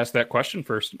should have asked that question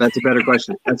first. That's a better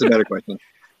question.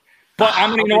 But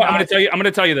I'm going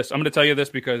to tell you this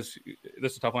because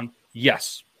this is a tough one.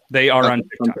 Yes, they are on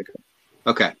TikTok.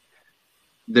 Okay.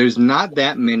 There's not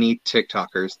that many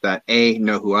TikTokers that A,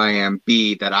 know who I am,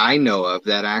 B, that I know of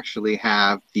that actually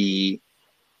have the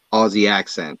Aussie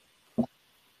accent.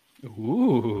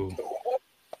 Ooh.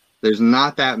 There's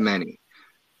not that many.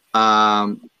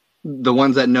 The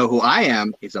ones that know who I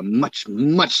am is a much,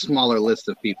 much smaller list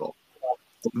of people.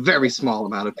 A very small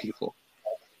amount of people.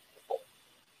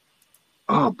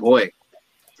 Oh boy.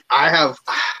 I have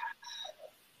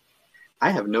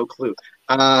no clue.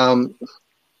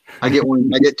 I get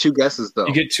one. I get 2 guesses though.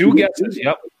 You get 2 guesses.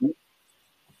 Yep.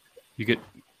 You get.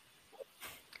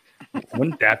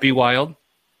 Wouldn't that be wild?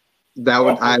 That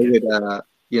would. I would.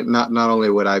 Yeah. Not only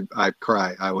would I'd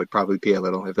cry. I would probably pee a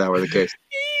little if that were the case.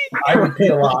 I would pee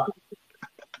a lot.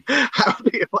 I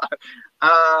would pee a lot.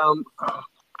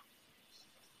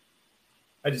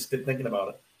 I just did thinking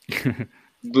about it.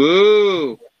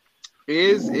 Boo.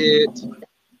 Is it?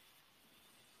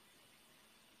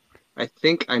 I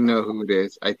think I know who it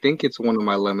is. I think it's one of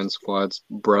my Lemon Squad's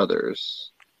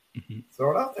brothers.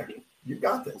 Throw it out there. You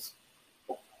got this.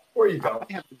 Where you go?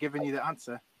 I have given you the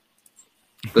answer.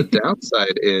 The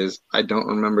downside is I don't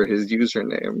remember his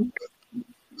username.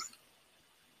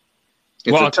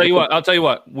 Well, I'll tell you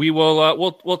what. We will.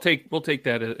 We'll take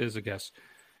that as a guess.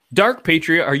 Dark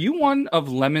Patriot, are you one of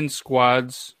Lemon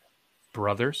Squad's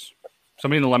brothers?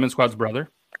 Somebody in the Lemon Squad's brother?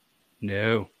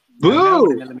 No.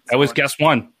 Boo! That was guess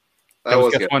 1. That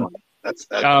was guess 1. That's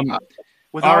all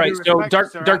right. So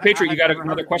respect, Dark Patriot, you got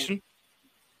another question?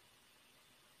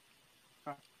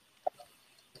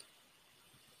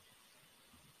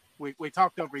 We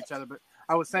talked over each other, but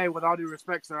I would say, with all due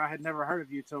respect, sir, I had never heard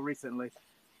of you till recently.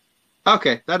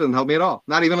 Okay, that doesn't help me at all.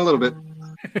 Not even a little bit.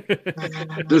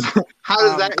 How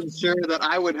does that ensure that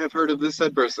I would have heard of this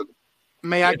said person?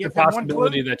 May I give him one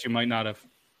possibility clue? that you might not have?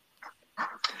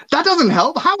 That doesn't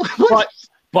help. How?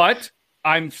 But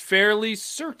I'm fairly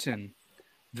certain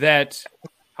that.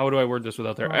 How do I word this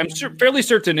without there? I'm fairly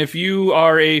certain if you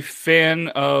are a fan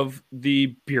of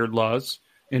the Beard Laws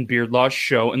and Beard Laws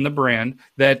show and the brand,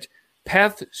 that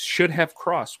paths should have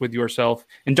crossed with yourself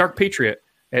and Dark Patriot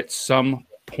at some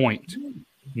point.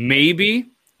 Maybe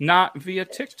not via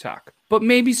TikTok, but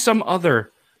maybe some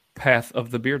other path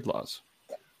of the Beard Laws.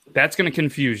 That's going to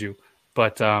confuse you,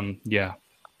 but yeah.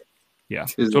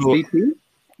 Is so, it BP?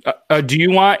 do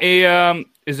you want a?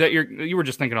 Is that you were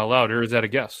just thinking out loud, or is that a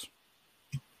guess?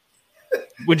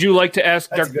 Would you like to ask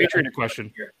Dark Patriot a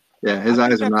question? Yeah, his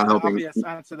eyes are not helping. Obvious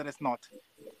answer that it's not.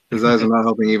 His eyes are not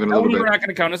helping even a little bit. We're not going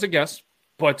to count as a guess,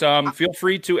 but feel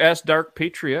free to ask Dark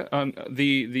Patriot,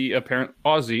 the apparent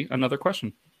Aussie, another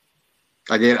question.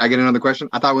 I get another question.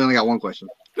 I thought we only got one question.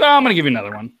 I'm going to give you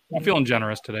another one. I'm feeling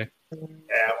generous today. Yeah,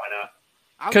 why not?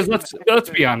 Because let's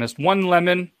be honest, one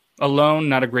lemon alone,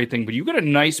 not a great thing, but you got a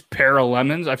nice pair of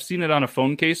lemons. I've seen it on a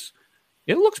phone case.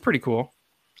 It looks pretty cool.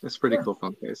 It's a pretty cool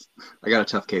phone case. I got a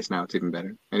tough case now. It's even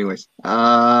better. Anyways.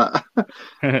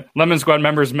 Lemon Squad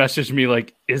members messaged me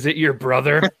like, is it your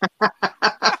brother?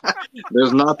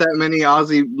 There's not that many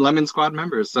Aussie Lemon Squad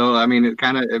members. So, I mean,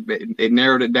 it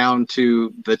narrowed it down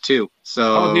to the 2.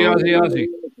 So, Aussie.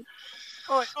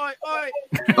 Oi.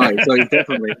 All right, so he's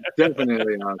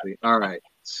definitely Aussie. All right.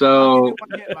 So,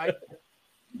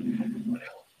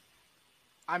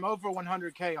 I'm over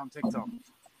 100K on TikTok.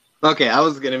 okay, I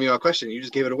was going to be my question. You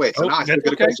just gave it away. So now I should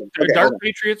get a question. Okay, Dark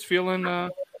Patriots feeling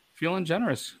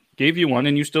generous. Gave you one,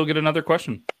 and you still get another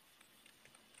question.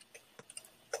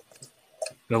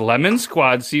 The Lemon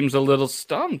Squad seems a little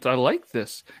stumped. I like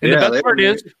this. And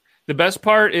the best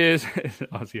part is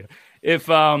if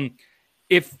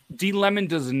D Lemon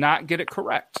does not get it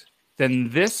correct, then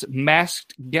this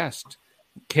masked guest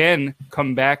can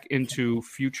come back into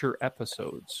future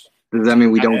episodes. Does that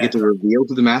mean we don't get to reveal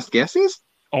who the masked guest is?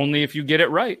 Only if you get it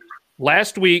right.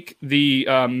 Last week, the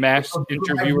masked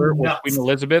interviewer was Queen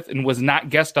Elizabeth and was not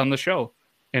guest on the show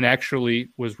and actually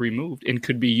was removed and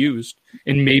could be used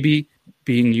and maybe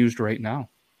being used right now.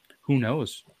 Who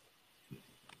knows?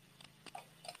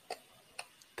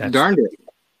 Darned it.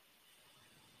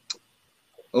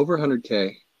 Over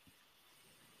 100K.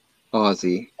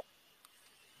 Aussie.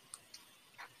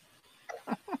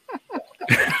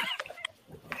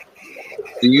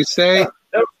 Do you say?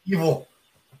 That was evil.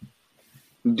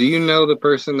 Do you know the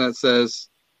person that says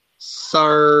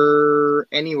 "sir"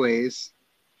 anyways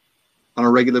on a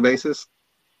regular basis?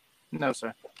 No,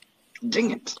 sir.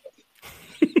 Dang it!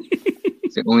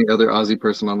 It's the only other Aussie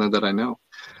person on there that I know.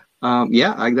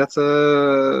 That's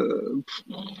a.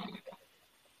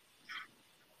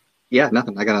 Yeah,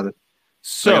 nothing. I got nothing.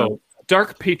 So,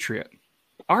 Dark Patriot,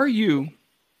 are you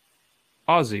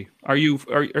Aussie? Are you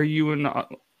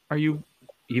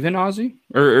even Aussie,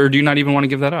 or do you not even want to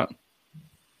give that up?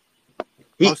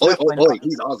 He's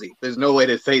Aussie. There's no way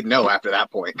to say no after that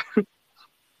point.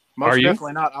 Most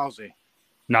definitely not Aussie.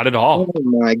 Not at all. Oh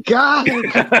my god!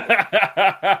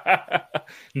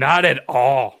 Not at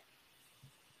all.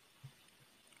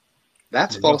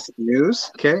 That's false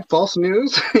news. Okay, false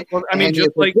news. Well, I mean,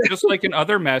 just like in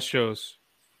other mass shows,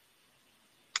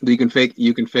 you can fake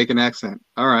an accent.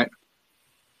 All right.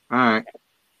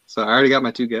 So I already got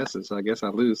my 2 guesses. So I guess I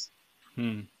lose.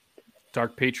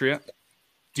 Dark Patriot.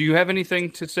 do you have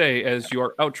anything to say as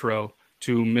your outro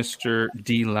to Mr.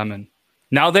 D. Lemon?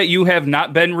 Now that you have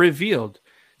not been revealed,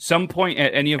 some point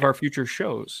at any of our future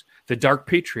shows, the Dark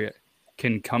Patriot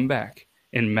can come back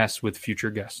and mess with future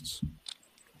guests.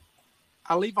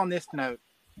 I'll leave on this note.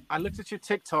 I looked at your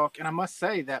TikTok, and I must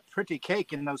say that pretty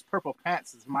cake in those purple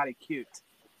pants is mighty cute.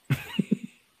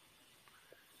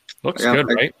 Looks good,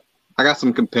 right? I got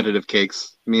some competitive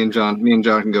cakes. Me and John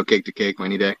can go cake to cake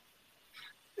any day.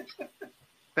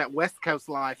 That West Coast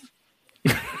life.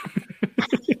 A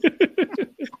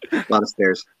lot of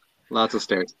stairs. Lots of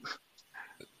stairs.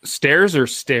 Stairs or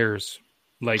stairs?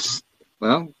 Like,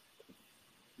 well,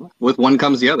 with one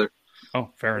comes the other. Oh,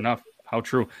 fair enough. How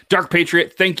true. Dark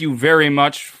Patriot, thank you very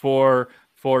much for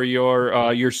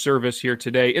your service here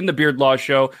today in the Beard Law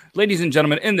Show. Ladies and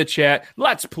gentlemen in the chat,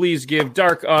 let's please give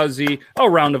Dark Ozzy a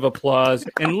round of applause.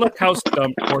 And look how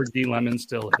stumped poor D Lemon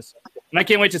still is. And I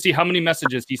can't wait to see how many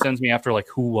messages he sends me after, like,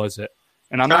 who was it?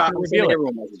 And I'm not going to reveal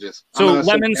it. Messages. So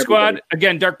Lemon Squad,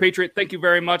 again, Dark Patriot, thank you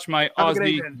very much, my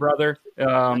Aussie brother,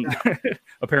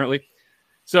 apparently.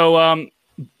 So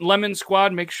Lemon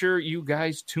Squad, make sure you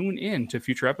guys tune in to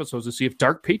future episodes to see if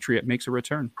Dark Patriot makes a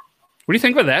return. What do you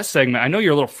think of that segment? I know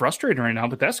you're a little frustrated right now,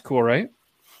 but that's cool, right?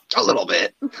 A little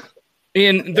bit.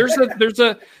 And there's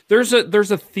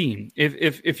a theme.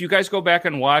 If you guys go back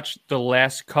and watch the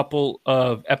last couple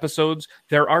of episodes,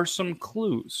 there are some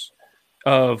clues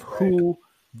of who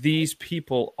these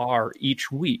people are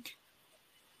each week.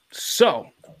 So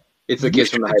it's the kids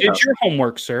from the Hype House. Did your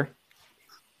homework, sir?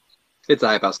 It's the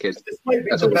Hype House kids. This might be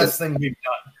the best thing we've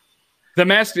done. The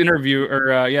Masked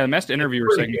Interviewer, the Masked Interviewer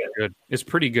segment is good. It's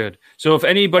pretty good. So if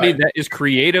anybody that is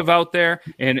creative out there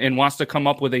and wants to come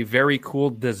up with a very cool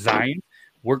design,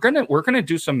 we're gonna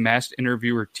do some Masked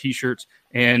Interviewer T-shirts,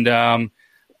 and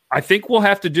I think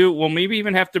we'll maybe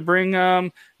even have to bring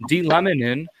D Lemon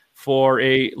in for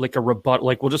a rebuttal.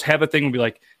 Like, we'll just have a thing. We'll be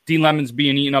like, D Lemon's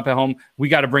being eaten up at home. We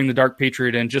got to bring the Dark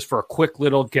Patriot in just for a quick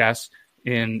little guess.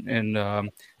 And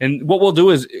what we'll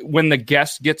do is when the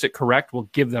guest gets it correct, we'll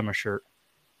give them a shirt.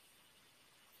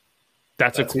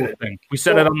 That's a cool thing. We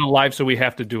said it on the live, so we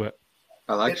have to do it.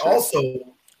 I like it.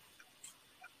 Also,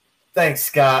 thanks,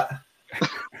 Scott.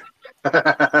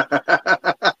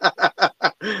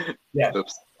 Yeah.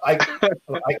 Oops. I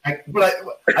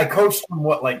coached him,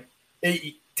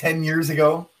 10 years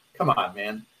ago? Come on,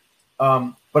 man.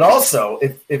 But also,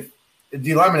 if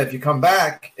D Lemon, if you come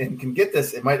back and can get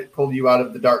this, it might pull you out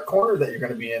of the dark corner that you're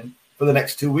going to be in for the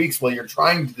next 2 weeks while you're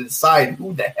trying to decide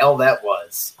who the hell that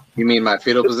was. You mean my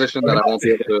fetal position that I won't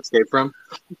be able to escape from?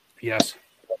 Yes.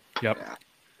 Yep.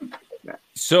 Yeah.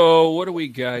 So what do we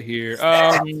got here?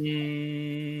 What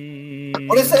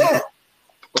is that?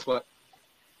 What?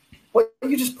 What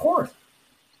you just poured?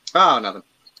 Oh, nothing.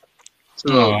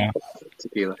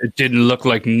 Tequila. It didn't look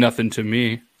like nothing to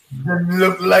me. Didn't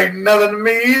look like nothing to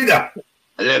me either.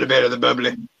 A little bit of the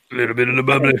bubbly. A little bit of the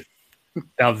bubbly.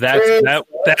 Now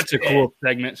that's a cool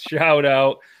segment. Shout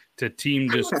out to Team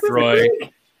Destroy.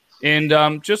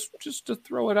 And just to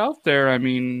throw it out there, I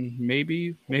mean,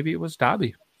 maybe it was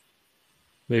Dobby.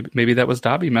 Maybe that was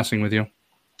Dobby messing with you.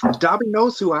 Dobby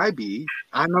knows who I be.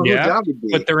 I know who Dobby be.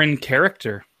 But they're in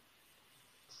character.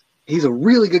 He's a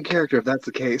really good character if that's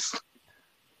the case.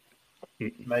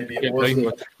 Maybe it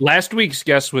wasn't. Last week's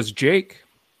guest was Jake.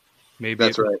 Maybe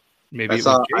that's right. Maybe I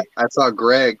saw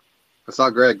Greg.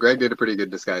 Greg did a pretty good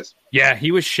disguise. Yeah,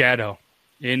 he was Shadow,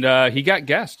 and he got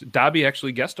guessed. Dobby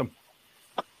actually guessed him.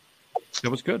 That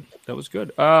was good.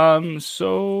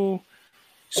 So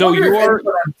your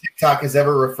on TikTok has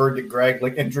ever referred to Greg,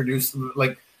 like introduce,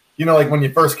 like when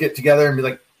you first get together and be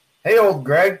like, "Hey, old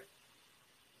Greg."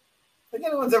 Think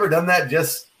anyone's ever done that?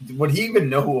 Just would he even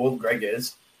know who old Greg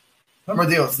is?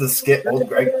 Remember the skit, old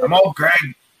Greg? I'm old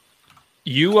Greg.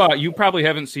 You probably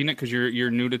haven't seen it because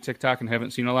you're new to TikTok and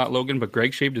haven't seen a lot, Logan. But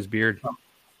Greg shaved his beard.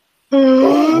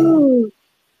 No,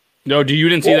 you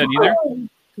didn't see that either?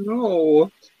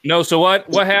 No. So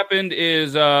what happened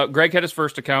is Greg had his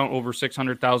first account, over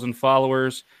 600,000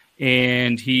 followers,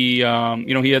 and he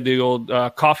he had the old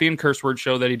Coffee and Curse Word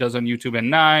show that he does on YouTube at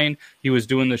 9. He was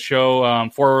doing the show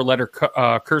 4-letter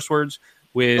curse words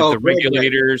with the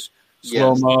Regulators,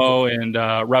 Slow-Mo, and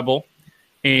Rebel,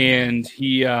 and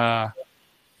he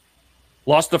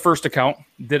lost the first account,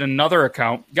 did another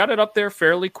account, got it up there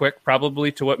fairly quick,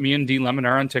 probably to what me and D Lemon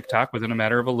are on TikTok within a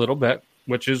matter of a little bit,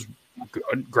 which is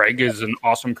good. Greg is an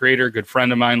awesome creator, good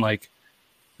friend of mine. Like,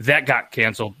 that got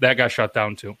canceled. That got shut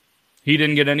down too. He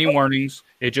didn't get any warnings.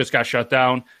 It just got shut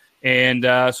down. And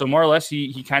so more or less,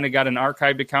 he kind of got an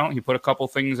archived account. He put a couple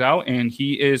things out, and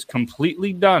he is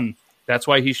completely done. That's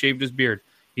why he shaved his beard.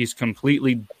 He's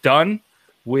completely done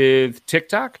with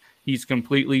TikTok. He's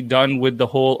completely done with the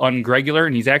whole Ungregular,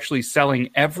 and he's actually selling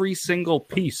every single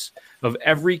piece of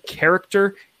every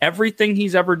character, everything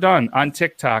he's ever done on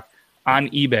TikTok on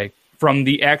eBay, from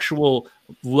the actual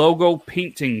logo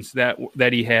paintings that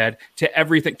he had to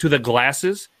everything, to the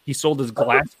glasses. He sold his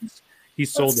glasses. He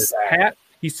sold his hat.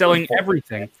 He's selling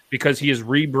everything because he is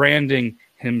rebranding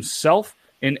himself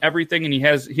and everything. And he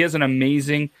has an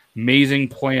amazing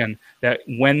plan that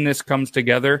when this comes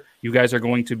together, you guys are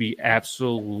going to be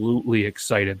absolutely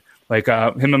excited. Like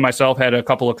him and myself had a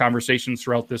couple of conversations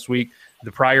throughout this week.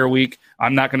 The prior week,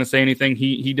 I'm not going to say anything.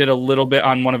 He did a little bit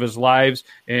on one of his lives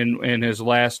in his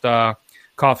last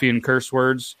Coffee and Curse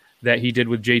Words that he did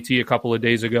with JT a couple of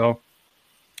days ago.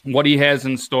 What he has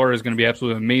in store is going to be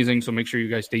absolutely amazing, so make sure you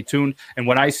guys stay tuned. And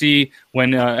when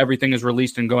everything is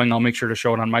released and going, I'll make sure to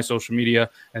show it on my social media,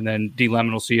 and then D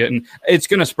Lemon will see it. And it's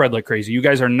going to spread like crazy. You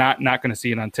guys are not going to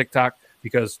see it on TikTok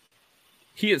because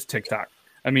he is TikTok.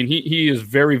 I mean, he is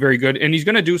very, very good. And he's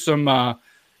going to do some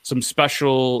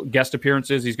special guest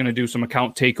appearances. He's going to do some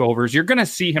account takeovers. You're going to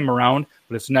see him around,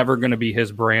 but it's never going to be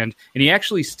his brand. And he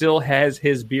actually still has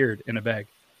his beard in a bag.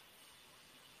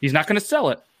 He's not going to sell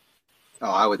it. Oh,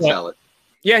 I would sell it.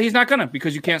 Yeah, he's not gonna,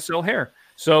 because you can't sell hair.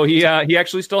 So he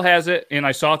actually still has it, and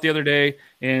I saw it the other day,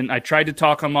 and I tried to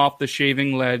talk him off the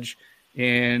shaving ledge,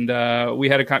 and we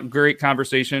had a great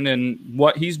conversation. And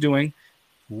what he's doing,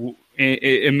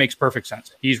 it makes perfect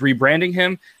sense. He's rebranding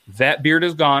him. That beard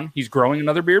is gone. He's growing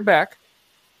another beard back,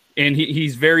 and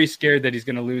he's very scared that he's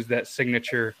going to lose that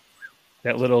signature,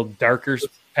 that little darker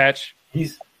patch.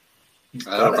 That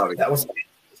was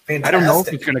fantastic. I don't know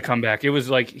if it's going to come back. It was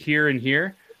like here and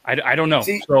here. I don't know.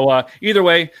 So either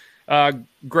way,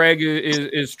 Greg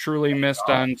is truly missed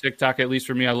on TikTok, at least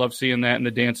for me. I love seeing that in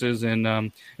the dances.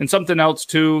 And something else,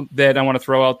 too, that I want to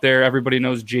throw out there. Everybody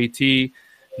knows JT.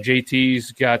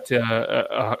 JT's got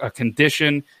a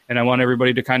condition, and I want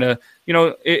everybody to kind of,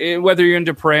 whether you're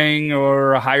into praying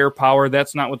or a higher power,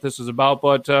 that's not what this is about.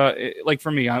 But like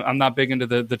for me, I'm not big into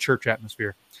the church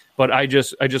atmosphere. But I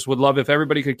just would love if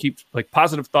everybody could keep like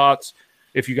positive thoughts.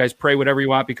 If you guys pray whatever you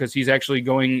want, because he's actually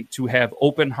going to have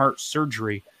open heart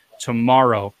surgery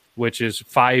tomorrow, which is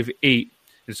 5/8.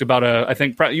 It's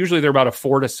about usually they're about a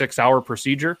 4 to 6 hour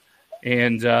procedure,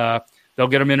 and they'll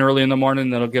get him in early in the morning.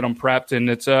 They'll get him prepped, and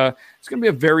it's going to be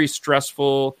a very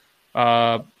stressful.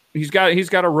 He's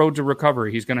got a road to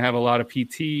recovery. He's going to have a lot of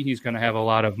PT. He's going to have a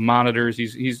lot of monitors.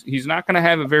 He's not going to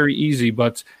have it very easy,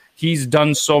 but he's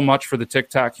done so much for the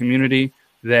TikTok community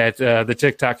that the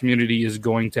TikTok community is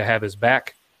going to have his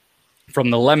back.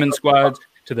 From the Lemon Squads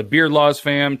to the Beard Laws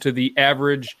fam to the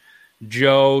average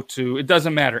Joe to, it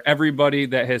doesn't matter. Everybody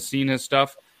that has seen his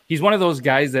stuff, he's one of those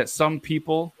guys that some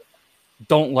people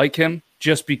don't like him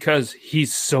just because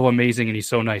he's so amazing and he's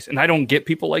so nice. And I don't get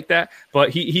people like that, but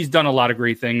he's done a lot of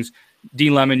great things. D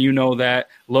Lemon, you know that.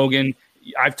 Logan,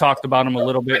 I've talked about him a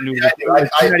little bit. I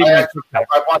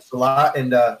watched a lot,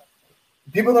 and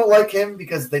people don't like him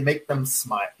because they make them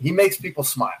smile. He makes people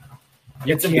smile.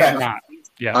 It's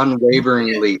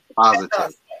unwaveringly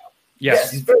positive.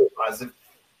 Yes, he's very positive.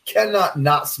 Cannot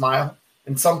not smile,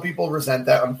 and some people resent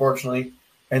that, unfortunately.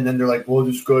 And then they're like, "Well,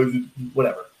 this guy's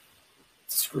whatever."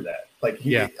 Screw that. Like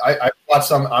I watched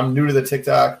some. I'm new to the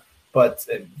TikTok, but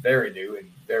very new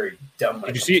and very dumb.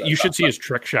 Did you see? You should see his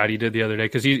trick shot he did the other day,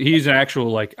 because he's an actual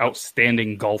like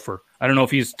outstanding golfer. I don't know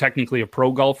if he's technically a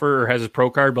pro golfer or has his pro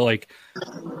card, but like,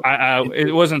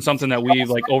 it wasn't something that we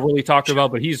like overly talked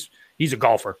about. But he's a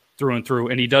golfer through and through,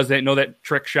 and he does that. That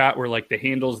trick shot where like the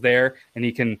handle's there, and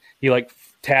he like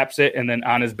taps it, and then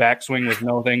on his backswing with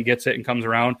no thing gets it and comes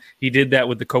around. He did that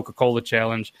with the Coca-Cola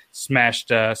challenge, smashed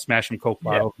some Coke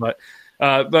bottle. But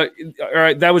all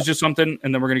right, that was just something,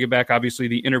 and then we're gonna get back. Obviously,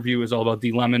 the interview is all about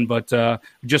D Lemon, but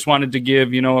just wanted to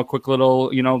give a quick little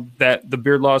that the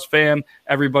Beard Laws fam,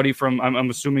 everybody from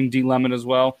I'm assuming D Lemon as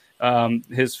well,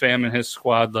 his fam and his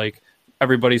squad, like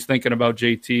everybody's thinking about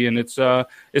JT, and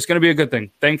it's gonna be a good thing.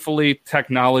 Thankfully,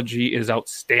 technology is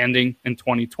outstanding in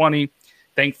 2020.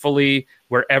 Thankfully,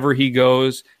 wherever he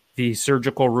goes, the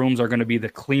surgical rooms are going to be the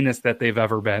cleanest that they've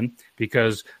ever been,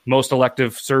 because most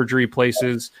elective surgery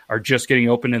places are just getting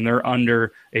open and they're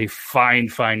under a fine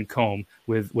comb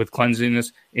with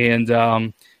cleanliness. And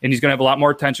he's going to have a lot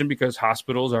more attention because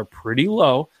hospitals are pretty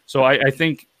low. So I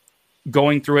think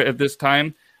going through it at this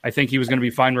time, I think he was going to be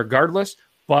fine regardless.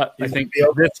 But I think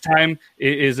this time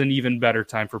is an even better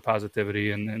time for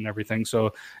positivity and everything.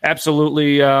 So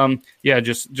absolutely,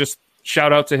 just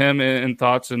shout out to him and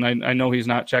thoughts. And I know he's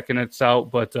not checking us out,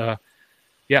 but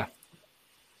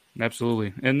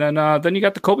absolutely. And then you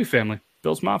got the Kobe family,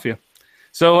 Bill's Mafia.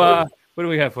 So what do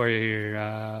we have for you here?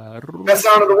 Best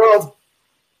sound in the world.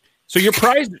 So your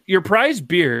prize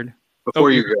beard.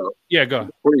 Before you go. Yeah, go.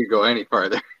 Before you go any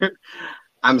farther,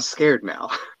 I'm scared now.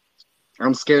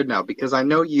 I'm scared now because I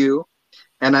know you,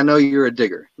 and I know you're a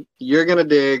digger. You're gonna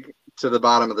dig to the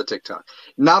bottom of the TikTok.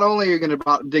 Not only are you gonna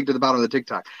dig to the bottom of the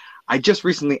TikTok, I just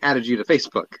recently added you to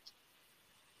Facebook.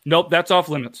 Nope, that's off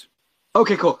limits.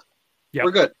 Okay, cool. Yeah,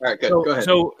 we're good. All right, good. Go ahead.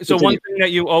 So one thing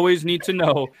that you always need to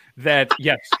know that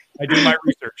yes, I do my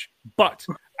research, but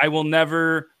I will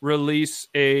never release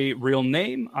a real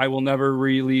name. I will never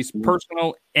release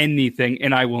personal anything,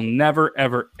 and I will never,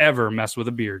 ever, ever mess with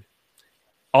a beard.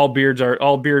 All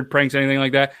beard pranks, anything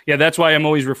like that. Yeah, that's why I'm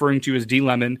always referring to you as D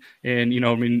Lemon, and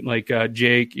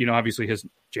Jake. Obviously his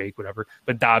Jake, whatever.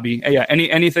 But Dobby, yeah,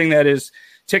 anything that is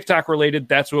TikTok related,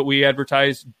 that's what we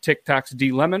advertise. TikTok's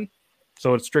D Lemon.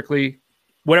 So it's strictly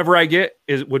whatever I get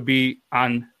would be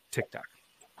on TikTok.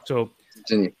 So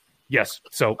yes.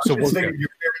 So we'll your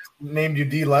parents named you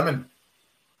D Lemon.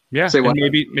 Yeah. Say what?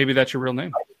 Maybe that's your real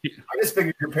name. I just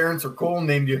figured your parents are cool and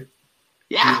named you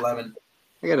D Lemon.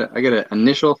 I got an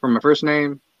initial for my first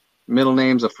name, middle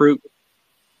name's a fruit.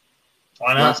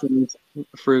 Why not? Last name's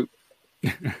a fruit.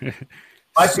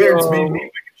 My parents made me make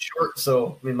it short,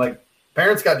 so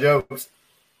parents got jokes.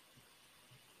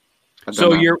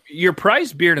 So your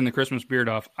prize beard and the Christmas beard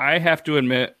off, I have to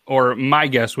admit, or my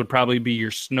guess would probably be your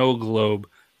snow globe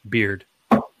beard.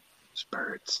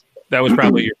 Birds. That was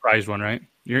probably your prize one, right?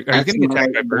 Are you getting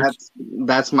attacked by birds?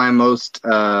 That's my most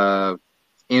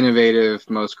innovative,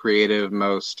 most creative,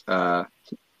 most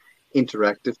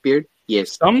interactive beard.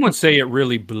 Yes. Some would say it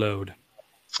really blowed.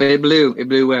 It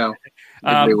blew well.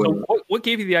 So what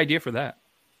gave you the idea for that?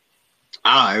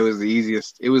 It was the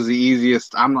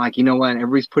easiest. I'm like, you know what?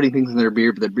 Everybody's putting things in their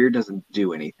beard, but the beard doesn't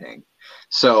do anything.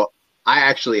 So I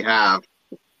actually have,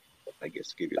 I guess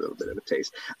to give you a little bit of a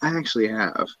taste, I actually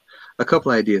have a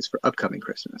couple ideas for upcoming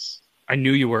Christmas. I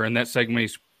knew you were, and that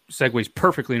segues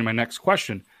perfectly into my next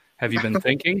question. Have you been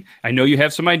thinking? I know you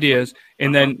have some ideas.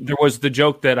 And then there was the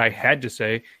joke that I had to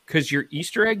say, because your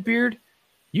Easter egg beard,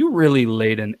 you really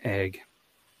laid an egg.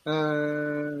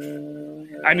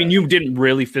 I mean, you didn't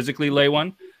really physically lay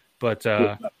one, but...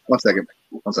 One second.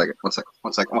 Okay.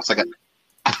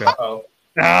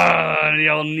 The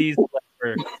old knee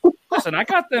slapper. Listen, I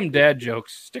got them dad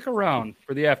jokes. Stick around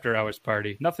for the after hours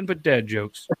party. Nothing but dad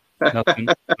jokes. Nothing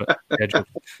but dad jokes.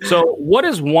 So what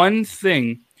is one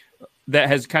thing that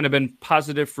has kind of been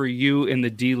positive for you in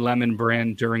the D Lemon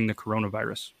brand during the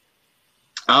coronavirus?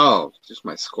 Oh, just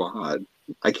my squad.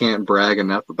 I can't brag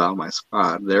enough about my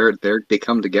squad. They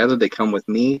come together. They come with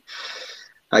me.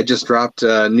 I just dropped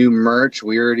new merch.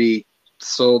 We already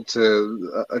sold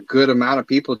to a good amount of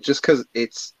people just because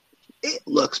it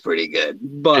looks pretty good.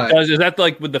 But it does. Is that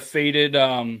like with the faded,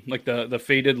 like the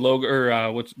faded logo,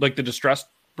 or what's like the distressed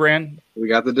brand? We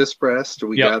got the distressed.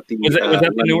 We got the. Was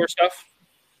that the newer stuff?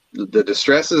 The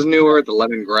distress is newer. The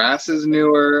lemongrass is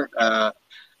newer.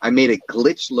 I made a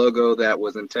glitch logo that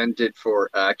was intended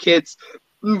for kids,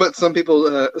 but some people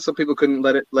couldn't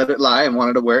let it lie and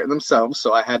wanted to wear it themselves.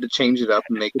 So I had to change it up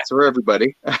and make it for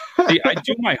everybody. See, I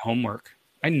do my homework.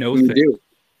 I know you things. Do.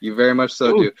 You very much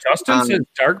so do. Justin says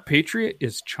Dark Patriot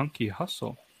is Chunky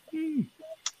Hustle.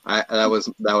 That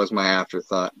was my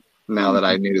afterthought. Now that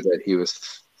I knew that he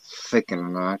was thick in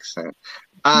an accent.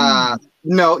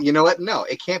 No, you know what? No,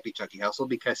 it can't be Chunky Hustle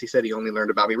because he said he only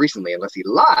learned about me recently. Unless he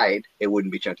lied, it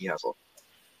wouldn't be Chunky Hustle.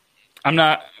 I'm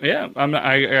not.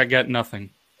 I got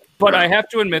nothing. But I have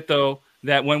to admit, though,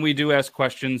 that when we do ask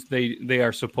questions, they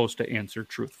are supposed to answer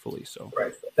truthfully. So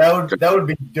right, that would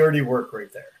be dirty work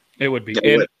right there. It would be.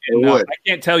 It would. I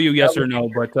can't tell you yes or no,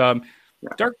 but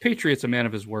Dark Patriot's a man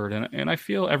of his word, and I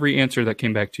feel every answer that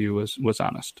came back to you was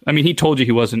honest. I mean, he told you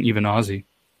he wasn't even Aussie,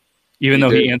 even though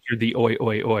he answered the oi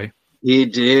oi oi. He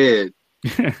did.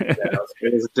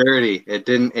 It was dirty.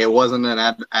 It wasn't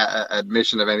an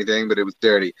admission of anything, but it was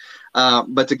dirty.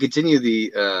 But to continue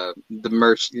the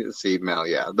merch, see Mel,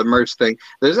 the merch thing.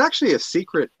 There's actually a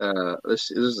secret.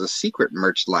 There's a secret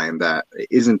merch line that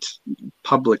isn't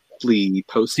publicly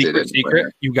posted.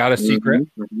 Secret? You got a secret?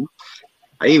 Mm-hmm.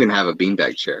 I even have a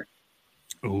beanbag chair.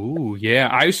 Ooh, yeah.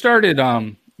 I started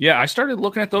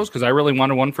looking at those because I really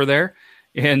wanted one for there.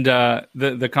 And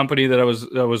the company that I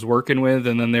was working with,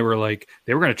 and then they were going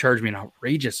to charge me an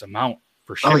outrageous amount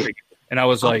for shipping. Oh, yeah. And I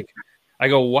was I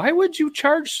go, why would you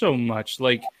charge so much?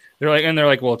 They're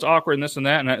like, well, it's awkward and this and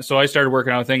that. And so I started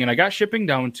working on a thing, and I got shipping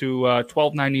down to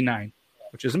 $12.99,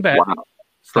 which isn't bad. Wow.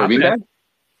 For a beanbag?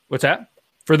 What's that?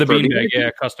 For the beanbag,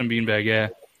 yeah, custom beanbag, yeah.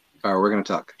 All right, we're going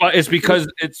to talk. Well, it's because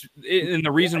and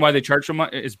the reason why they charge so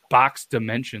much is box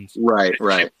dimensions. Right.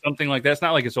 Something like that. It's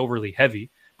not like it's overly heavy.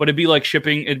 But it'd be like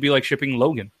shipping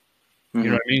Logan. You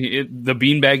know what I mean? The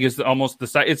beanbag is almost the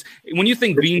size. It's when you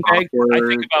think beanbag,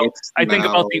 I think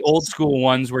about the old school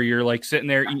ones where you're like sitting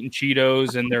there eating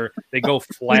Cheetos and they go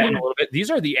flat a little bit. These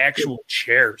are the actual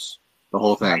chairs. The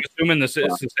whole thing. I'm assuming this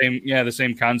is the same. Yeah, the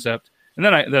same concept. And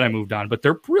then I moved on, but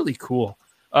they're really cool.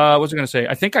 What was I going to say?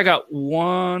 I think I got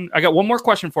one more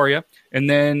question for you, and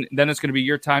then it's going to be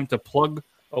your time to plug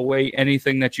away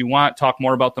anything that you want. Talk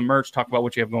more about the merch. Talk about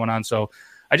what you have going on. So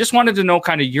I just wanted to know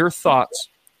kind of your thoughts.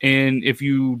 And if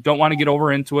you don't want to get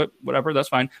over into it, whatever, that's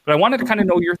fine. But I wanted to kind of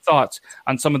know your thoughts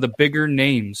on some of the bigger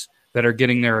names that are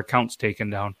getting their accounts taken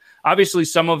down. Obviously,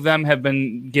 some of them have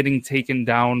been getting taken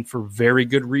down for very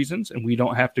good reasons, and we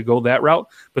don't have to go that route.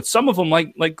 But some of them,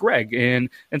 like Greg and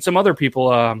some other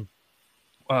people,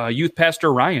 Youth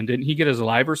Pastor Ryan, didn't he get his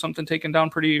live or something taken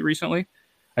down pretty recently?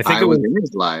 I think it was in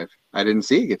his live. I didn't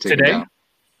see it get taken today? down.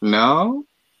 No.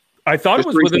 I thought it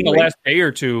was within the last day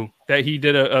or two that he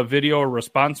did a video, a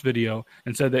response video,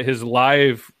 and said that his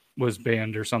live was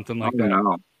banned or something like that.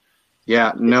 No.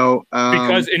 Yeah, no.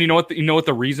 Because you know what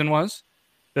the reason was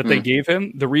that they gave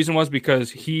him? The reason was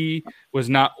because he was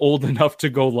not old enough to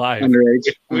go live,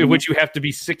 which you have to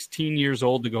be 16 years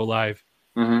old to go live.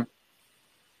 Mm-hmm.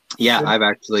 Yeah, I've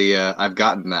actually I've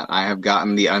gotten that. I have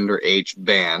gotten the underage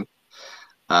ban.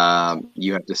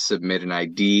 You have to submit an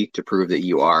ID to prove that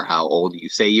you are how old you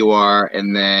say you are,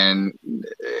 and then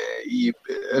you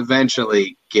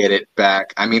eventually get it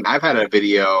back. I mean, I have a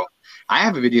video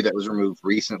that was removed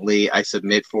recently. I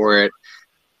submit for it.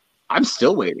 I'm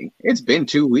still waiting. It's been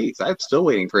 2 weeks. I'm still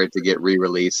waiting for it to get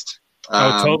re-released.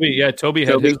 Toby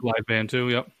had his live ban too.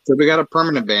 Yep. Toby got a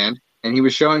permanent ban, and he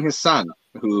was showing his son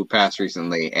who passed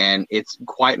recently, and it's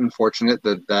quite unfortunate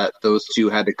that those two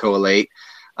had to collate.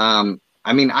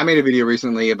 I mean, I made a video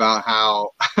recently about how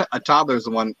a toddler's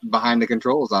the one behind the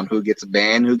controls on who gets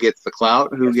banned, who gets the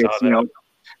clout, who gets,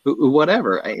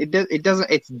 whatever. It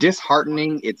doesn't. It's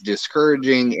disheartening. It's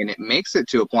discouraging, and it makes it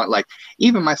to a point like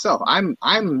even myself. I'm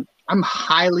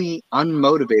highly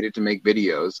unmotivated to make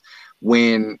videos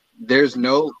when there's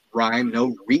no rhyme,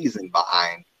 no reason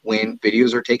behind when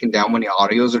videos are taken down, when the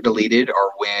audios are deleted,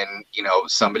 or when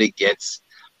somebody gets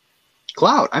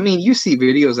clout. I mean, you see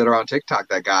videos that are on TikTok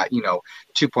that got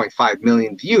 2.5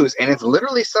 million views, and it's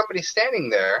literally somebody standing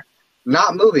there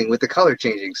not moving with the color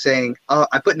changing saying,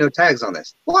 I put no tags on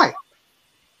this. Why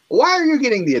are you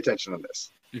getting the attention on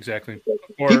this? Exactly.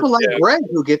 People like Greg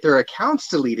who get their accounts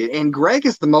deleted, and Greg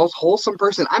is the most wholesome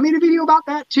person. I made a video about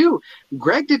that too.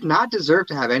 Greg did not deserve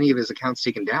to have any of his accounts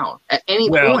taken down at any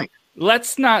point.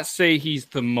 Let's not say he's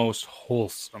the most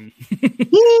wholesome.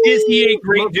 Is he a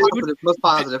great dude? Most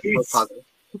positive.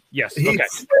 Yes. He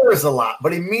swears a lot,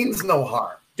 but he means no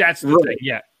harm. That's the thing.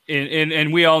 Yeah.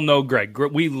 And we all know Greg.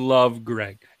 We love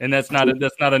Greg, and that's not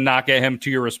a knock at him to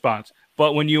your response.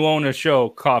 But when you own a show,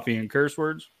 coffee and curse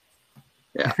words.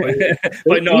 Yeah.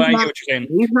 But no, I get what you're saying.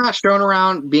 He's not strolling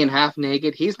around being half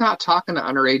naked. He's not talking to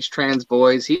underage trans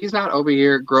boys. He's not over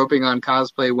here groping on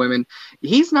cosplay women.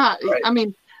 He's not. Right. I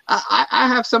mean. I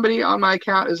have somebody on my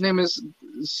account. His name is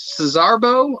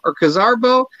Cesarbo.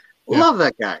 Yeah. Love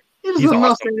that guy. It is the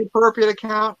most inappropriate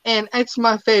account, and it's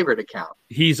my favorite account.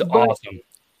 He's awesome.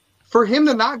 For him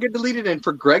to not get deleted and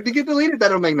for Greg to get deleted,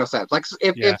 that'll make no sense. Like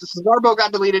if Cesarbo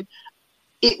got deleted,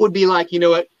 it would be like, you know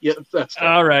what? Yeah, that's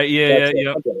all right. Yeah.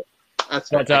 That's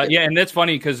and that's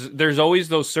funny because there's always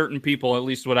those certain people, at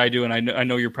least what I do, and I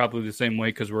know you're probably the same way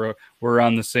because we're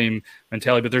on the same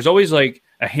mentality. But there's always like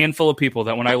a handful of people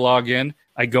that when I log in,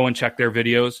 I go and check their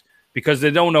videos because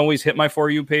they don't always hit my For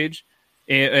You page.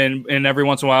 And every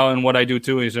once in a while, and what I do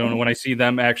too is when I see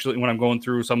them actually, when I'm going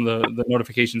through some of the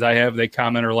notifications I have, they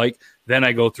comment or like, then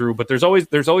I go through. But there's always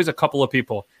a couple of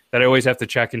people that I always have to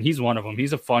check, and he's one of them.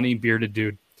 He's a funny bearded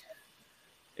dude.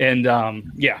 And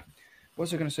what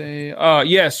was I going to say?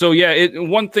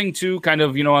 One thing too, kind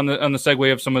of, on the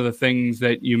segue of some of the things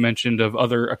that you mentioned of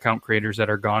other account creators that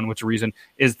are gone, which reason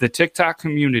is the TikTok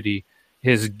community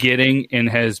is getting and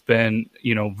has been,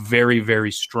 very,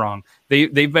 very strong.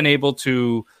 They've been able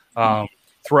to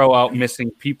throw out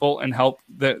missing people and help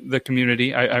the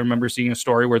community. I remember seeing a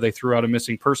story where they threw out a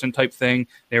missing person type thing.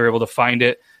 They were able to find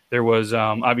it. There was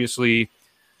obviously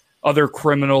other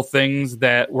criminal things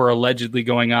that were allegedly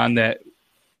going on that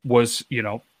was,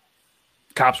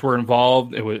 cops were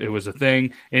involved. It was a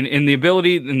thing. And the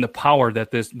ability and the power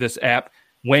that this app,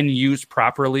 when used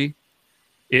properly,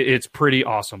 it's pretty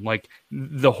awesome. Like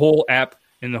the whole app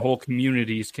and the whole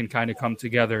communities can kind of come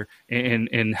together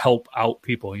and help out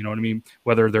people. You know what I mean?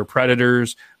 Whether they're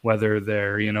predators, whether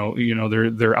they're,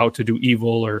 they're out to do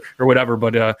evil or whatever.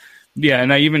 But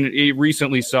and I even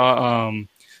recently saw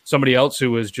somebody else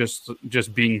who was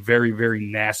just being very, very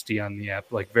nasty on the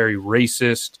app, like very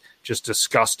racist, just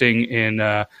disgusting.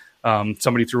 And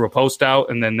somebody threw a post out,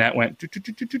 and then that went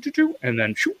and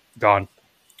then gone.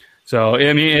 So,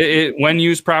 I mean, when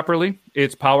used properly,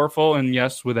 it's powerful. And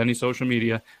yes, with any social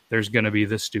media, there's going to be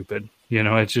this stupid.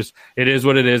 It's just, it is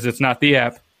what it is. It's not the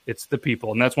app, it's the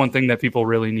people. And that's one thing that people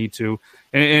really need to.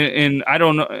 And I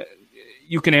don't know,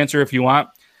 you can answer if you want,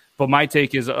 but my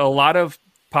take is a lot of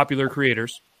popular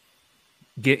creators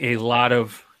get a lot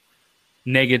of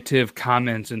negative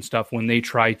comments and stuff when they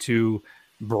try to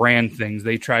brand things,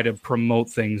 they try to promote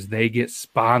things, they get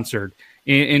sponsored.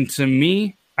 And to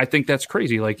me, I think that's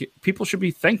crazy. Like, people should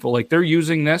be thankful. Like, they're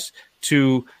using this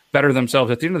to better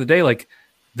themselves. At the end of the day, like,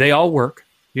 they all work.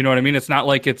 You know what I mean? It's not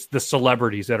like it's the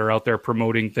celebrities that are out there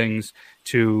promoting things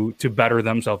to better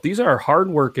themselves. These are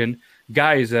hardworking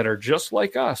guys that are just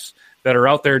like us, that are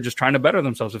out there just trying to better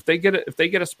themselves. If they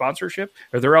get a sponsorship,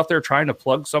 or they're out there trying to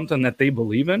plug something that they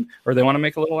believe in, or they want to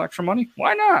make a little extra money,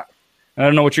 why not? I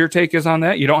don't know what your take is on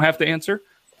that. You don't have to answer,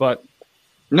 but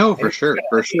no, for sure.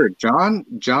 John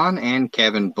and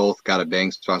Kevin both got a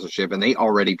Bang sponsorship, and they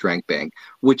already drank Bang,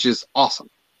 which is awesome.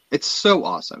 It's so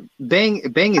awesome. Bang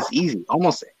is easy.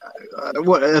 Almost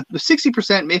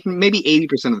 60%, maybe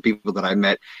 80% of the people that I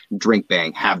met drink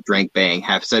Bang, have drank Bang,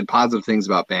 have said positive things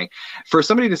about Bang. For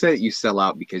somebody to say that you sell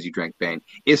out because you drank Bang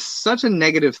is such a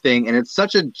negative thing, and it's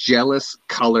such a jealous,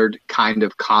 colored kind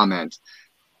of comment.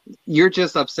 You're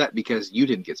just upset because you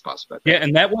didn't get sponsored by Bang. Yeah,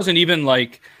 and that wasn't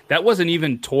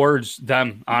even towards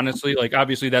them, honestly. Like,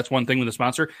 obviously that's one thing with a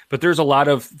sponsor, but there's a lot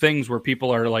of things where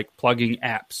people are like plugging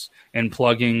apps and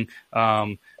plugging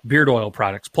beard oil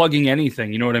products, plugging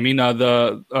anything. You know what I mean?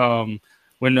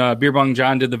 When Beer Bong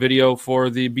John did the video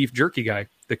for the beef jerky guy,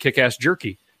 the kick-ass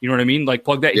jerky, you know what I mean? Like,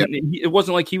 plug that. Yeah. It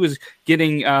wasn't like he was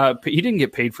getting he didn't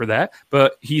get paid for that,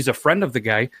 but he's a friend of the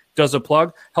guy, does a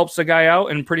plug, helps the guy out,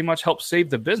 and pretty much helps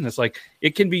save the business. Like,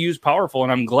 it can be used powerful,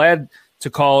 and I'm glad to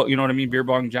call, you know what I mean, Beer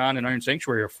Bong John and Iron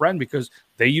Sanctuary a friend, because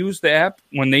they use the app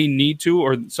when they need to,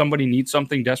 or somebody needs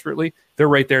something desperately. They're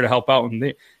right there to help out,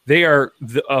 and they are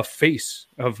a face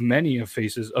of many of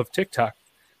faces of TikTok.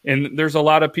 And there's a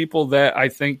lot of people that I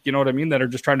think, you know what I mean, that are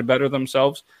just trying to better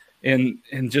themselves. And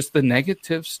just the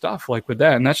negative stuff like with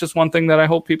that. And that's just one thing that I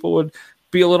hope people would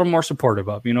be a little more supportive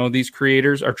of. You know, these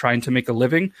creators are trying to make a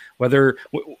living, whether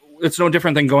it's no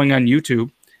different than going on YouTube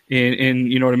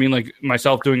and you know what I mean? Like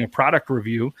myself doing a product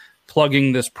review,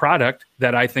 plugging this product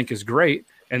that I think is great,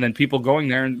 and then people going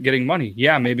there and getting money.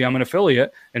 Yeah, maybe I'm an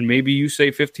affiliate, and maybe you say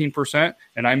 15%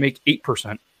 and I make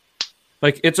 8%.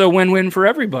 Like, it's a win-win for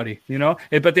everybody, you know.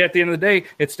 But at the end of the day,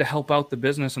 it's to help out the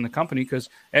business and the company, because,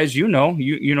 as you know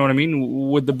what I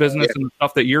mean, with the business and the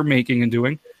stuff that you're making and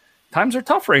doing, times are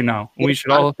tough right now. We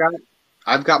should all.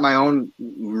 I've got my own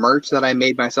merch that I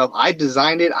made myself. I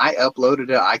designed it. I uploaded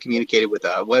it. I communicated with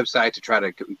a website to try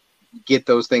to get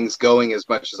those things going as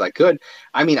much as I could.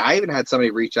 I mean, I even had somebody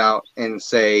reach out and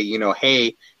say, you know,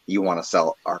 hey, you want to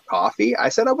sell our coffee? I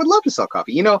said I would love to sell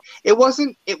coffee. You know, it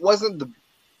wasn't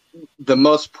the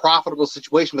most profitable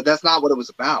situation, but that's not what it was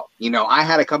about. You know, I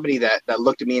had a company that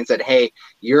looked at me and said, hey,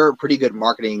 you're a pretty good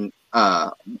marketing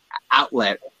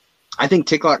outlet. I think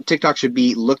TikTok should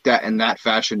be looked at in that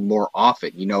fashion more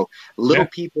often. You know, little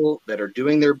people that are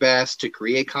doing their best to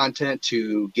create content,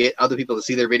 to get other people to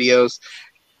see their videos.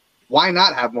 Why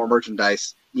not have more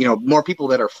merchandise? You know, more people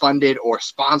that are funded or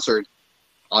sponsored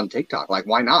on TikTok. Like,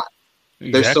 why not?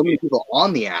 Exactly. There's so many people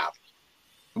on the app.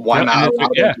 Why not allow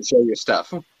them to show your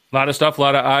stuff? A lot of stuff, a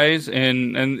lot of eyes,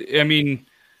 and I mean,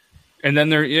 and then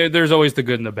there's always the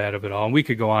good and the bad of it all. And we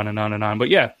could go on and on and on. But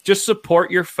yeah, just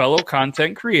support your fellow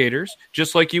content creators,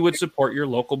 just like you would support your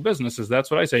local businesses.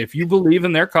 That's what I say. If you believe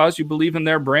in their cause, you believe in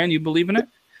their brand, you believe in it,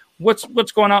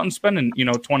 what's going out and spending, you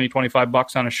know,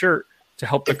 $20-$25 on a shirt to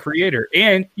help the creator,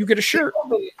 and you get a shirt.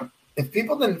 If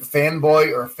people didn't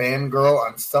fanboy or fangirl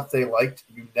on stuff they liked,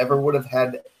 you never would have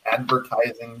had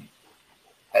advertising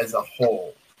as a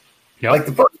whole. Yep. Like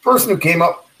the first person who came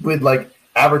up with like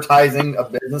advertising a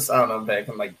business, I don't know, back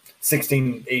in like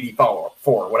 1684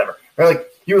 or whatever. Or like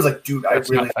he was like, dude, I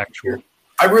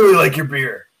really like your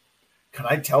beer. Can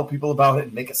I tell people about it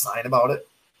and make a sign about it?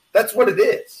 That's what it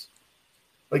is.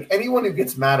 Like anyone who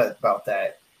gets mad about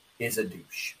that is a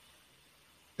douche.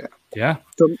 Yeah.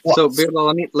 So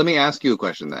Beardlaw, let me ask you a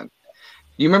question then.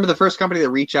 You remember the first company that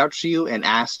reached out to you and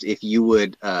asked if you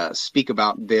would speak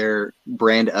about their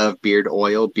brand of beard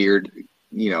oil, beard,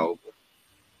 you know,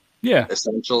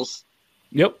 essentials?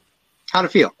 Yep. How'd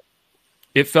it feel?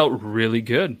 It felt really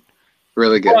good.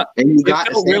 Really good. And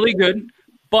it felt really good.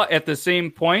 But at the same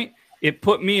point, it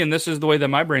put me, and this is the way that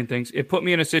my brain thinks, it put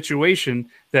me in a situation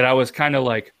that I was kind of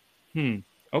like,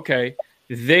 okay,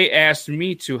 they asked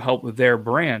me to help with their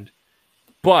brand,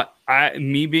 but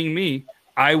me being me,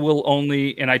 I will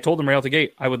only, and I told them right out the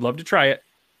gate, I would love to try it,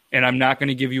 and I'm not going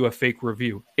to give you a fake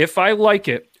review. If I like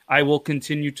it, I will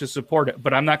continue to support it,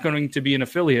 but I'm not going to be an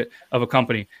affiliate of a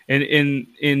company.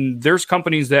 And there's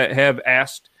companies that have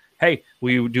asked, hey,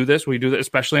 we do this,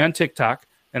 especially on TikTok.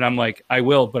 And I'm like, I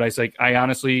will, but I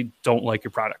honestly don't like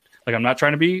your product. Like, I'm not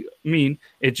trying to be mean.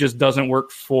 It just doesn't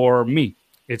work for me.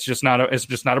 It's just not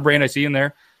a brand I see in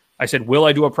there. I said, will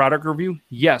I do a product review?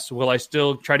 Yes. Will I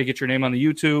still try to get your name on the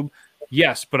YouTube?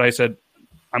 Yes. But I said,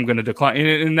 I'm going to decline.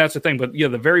 And that's the thing. But yeah,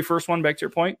 the very first one, back to your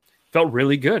point, felt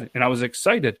really good. And I was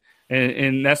excited.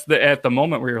 And that's at the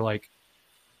moment where you're like,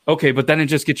 okay, but then it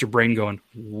just gets your brain going.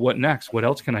 What next? What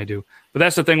else can I do? But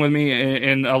that's the thing with me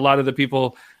and a lot of the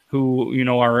people who,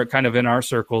 are kind of in our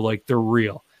circle, like, they're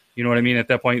real. You know what I mean? At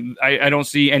that point, I don't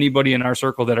see anybody in our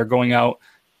circle that are going out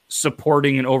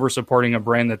supporting and over supporting a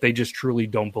brand that they just truly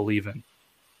don't believe in.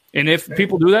 And if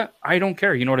people do that, I don't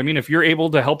care. You know what I mean? If you're able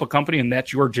to help a company and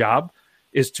that's your job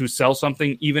is to sell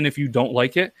something, even if you don't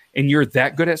like it, and you're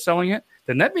that good at selling it,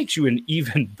 then that makes you an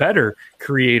even better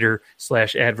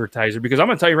creator/advertiser. Because I'm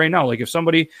going to tell you right now, like, if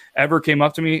somebody ever came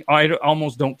up to me, I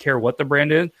almost don't care what the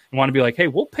brand is, and want to be like, hey,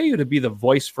 we'll pay you to be the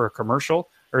voice for a commercial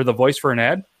or the voice for an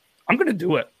ad, I'm going to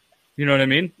do it. You know what I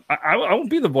mean? I won't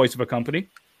be the voice of a company.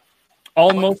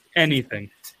 Almost anything.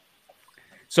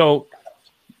 So,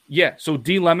 yeah. So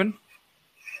D Lemon,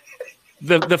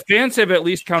 the fans have at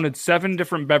least counted 7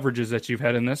 different beverages that you've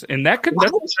had in this, and that's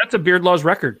a Beard Laws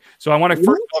record. So I want to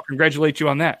first of all congratulate you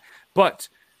on that. But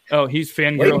he's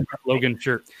fangirl Logan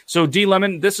shirt. So D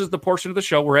Lemon, this is the portion of the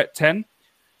show. We're at 10,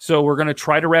 so we're going to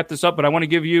try to wrap this up. But I want to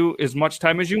give you as much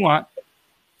time as you want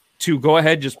to go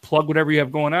ahead, just plug whatever you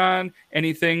have going on,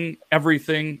 anything,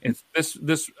 everything. It's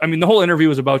this. I mean, the whole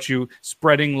interview is about you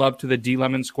spreading love to the D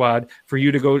Lemon squad. For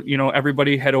you to go,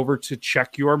 everybody head over to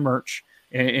check your merch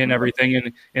and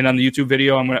everything. And on the YouTube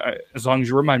video, I'm gonna, as long as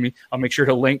you remind me, I'll make sure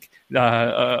to link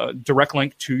direct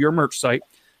link to your merch site.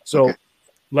 So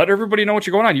let everybody know what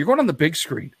you're going on. You're going on the big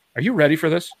screen. Are you ready for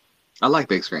this? I like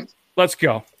big screens. Let's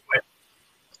go.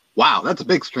 Wow, that's a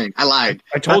big screen. I lied.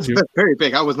 I told you. That's very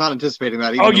big. I was not anticipating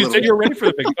that. Oh, you said you were ready for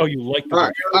the big. Oh, you like the all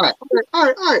right.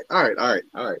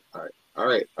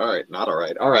 Not all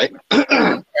right. All right.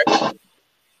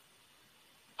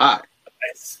 Hi.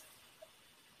 Nice.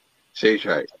 She's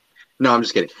right. No, I'm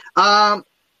just kidding. I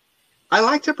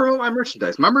like to promote my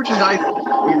merchandise. My merchandise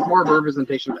is more of a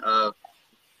representation of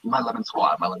my Lemon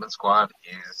Squad. My Lemon Squad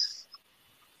is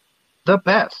the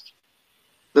best.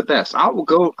 The best. I will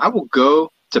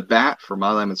go to bat for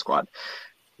my Lemon Squad.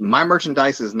 My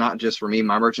merchandise is not just for me.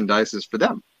 My merchandise is for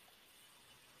them.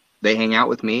 They hang out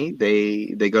with me.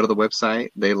 They go to the website.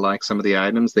 They like some of the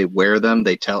items. They wear them.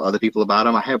 They tell other people about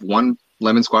them. I have one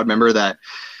Lemon Squad member that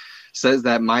says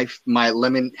that my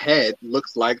lemon head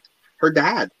looks like her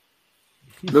dad.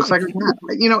 Looks like her dad.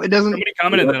 It doesn't. Somebody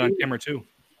commented that on camera too.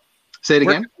 Say it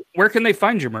again. Where can they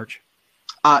find your merch?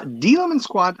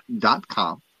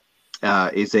 DLemonsquad.com.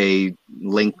 Is a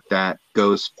link that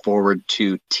goes forward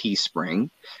to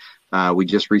Teespring. We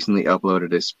just recently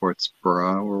uploaded a sports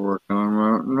bra we're working on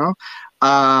right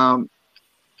now.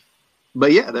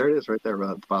 But yeah, there it is right there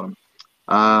at the bottom.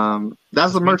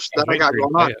 That's the merch that I got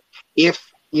going on. If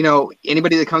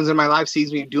anybody that comes in my life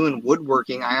sees me doing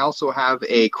woodworking, I also have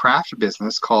a craft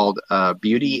business called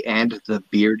Beauty and the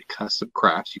Beard Custom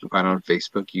Crafts. You can find it on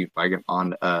Facebook. You can find it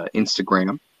on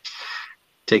Instagram.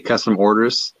 Take custom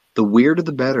orders. The weirder,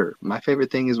 the better. My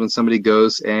favorite thing is when somebody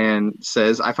goes and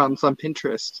says, I found this on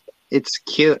Pinterest. It's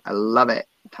cute. I love it.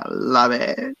 I love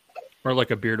it. Or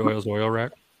like a Beard Oils oil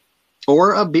rack.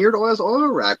 Or a Beard Oils oil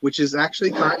rack, which is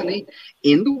actually currently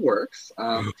in the works.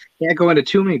 Can't go into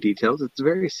too many details. It's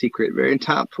very secret, very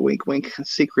top, wink, wink,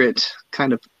 secret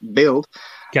kind of build.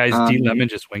 Guys, D Lemon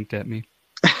just winked at me.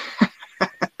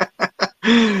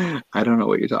 I don't know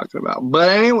what you're talking about. But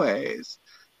anyways,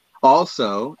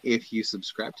 also, if you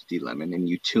subscribe to D Lemon and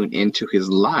you tune into his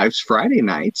lives Friday,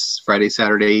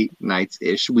 Saturday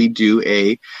nights-ish, we do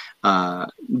a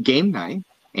game night.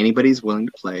 Anybody's willing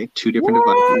to play. 2 different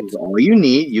devices. All you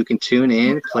need. You can tune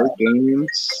in, play games.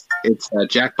 It's a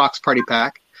Jackbox Party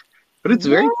Pack. But it's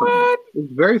very fun.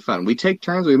 It's very fun. We take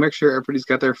turns. We make sure everybody's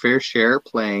got their fair share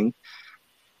playing.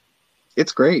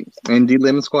 It's great. And D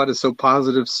Lemon Squad is so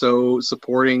positive, so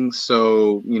supporting,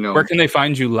 so, Where can they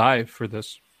find you live for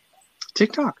this?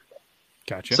 TikTok.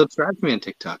 Gotcha. Subscribe to me on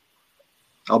TikTok.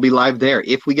 I'll be live there.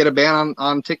 If we get a ban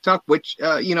on TikTok, which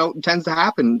tends to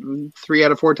happen 3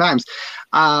 out of 4 times,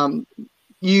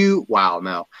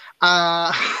 No. So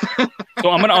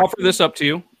I'm going to offer this up to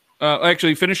you.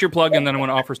 Actually, finish your plug, and then I want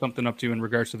to offer something up to you in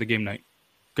regards to the game night.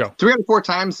 Go. 3 out of 4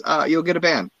 times, you'll get a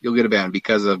ban. You'll get a ban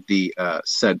because of the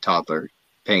said toddler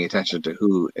paying attention to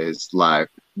who is live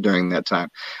during that time.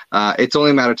 It's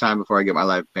only a matter of time before I get my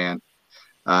live ban.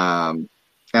 And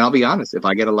I'll be honest, if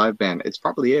I get a live ban, it's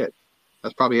probably it.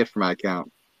 That's probably it for my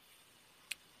account.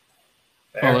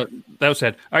 Well, that was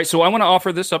said. All right, so I want to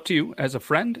offer this up to you as a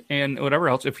friend and whatever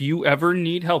else. If you ever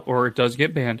need help or it does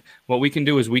get banned, what we can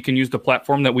do is we can use the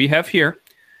platform that we have here,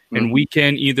 and we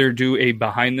can either do a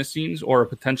behind the scenes or a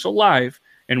potential live,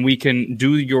 and we can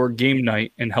do your game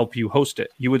night and help you host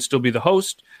it. You would still be the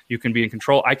host. You can be in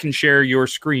control. I can share your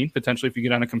screen, potentially, if you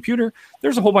get on a computer.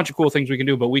 There's a whole bunch of cool things we can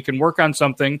do, but we can work on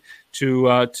something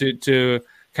to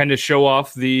kind of show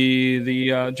off the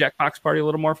Jackbox party a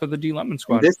little more for the D Lemon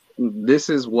Squad. This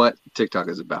is what TikTok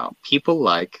is about. People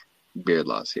like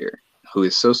Beardlaws here, who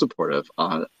is so supportive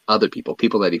on other people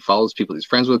that he follows, people he's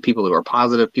friends with, people who are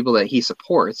positive, people that he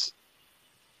supports.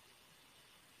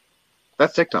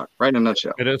 That's TikTok, right in a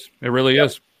nutshell. It is. It really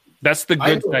is. That's the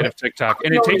good side of TikTok,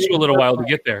 and it takes you a little while to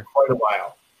get there. Quite a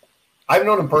while. I've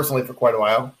known him personally for quite a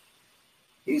while.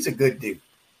 He's a good dude.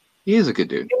 He is a good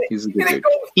dude. He's a good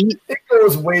dude. It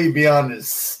goes way beyond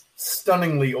his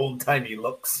stunningly old-timey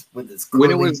looks with his when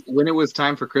it was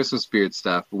time for Christmas beard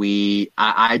stuff,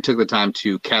 I took the time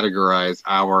to categorize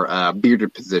our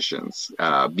bearded positions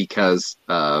because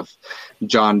of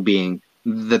John being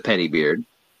the petty beard,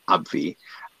 obvi.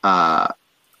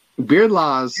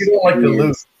 Beardlaws. You don't like to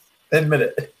lose. Admit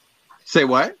it. Say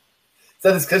what?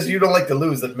 That is because you don't like to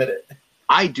lose. Admit it.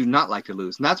 I do not like to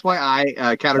lose, and that's why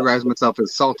I categorize myself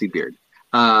as salty beard.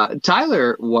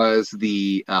 Tyler was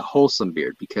the wholesome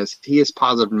beard because he is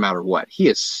positive no matter what. He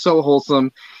is so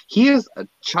wholesome. He is a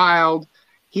child.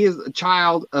 He is a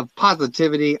child of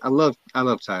positivity. I love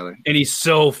Tyler, and he's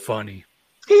so funny.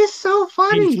 He's so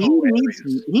funny.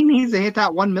 He needs to hit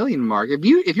that 1 million mark.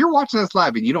 If you're watching this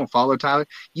live and you don't follow Tyler,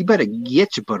 you better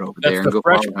get your butt over there and go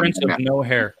follow him. Fresh Prince of No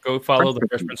Hair. Go follow the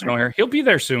Fresh Prince of No Hair. He'll be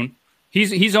there soon.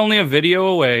 He's only a video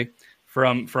away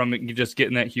from just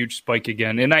getting that huge spike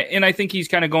again. And I think he's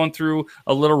kind of going through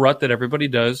a little rut that everybody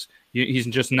does. He's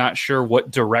just not sure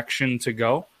what direction to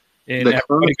go. And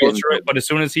everybody goes through it, but as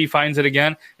soon as he finds it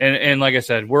again, and like I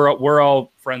said, we're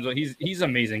all friends. He's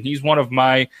amazing. He's one of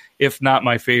my, if not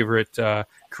my favorite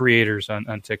creators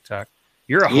on TikTok.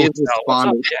 You're a hotel. What's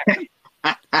up, Jack?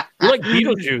 You're like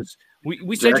Beetlejuice.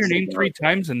 We said your name 3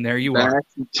 times, and there you are.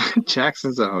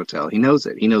 Jackson's a hotel. He knows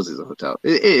it. He knows he's a hotel.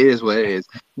 It is what it is.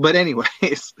 But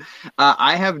anyways,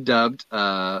 I have dubbed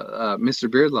Mr.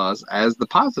 Beardlaws as the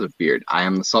positive beard. I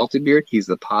am the salty beard. He's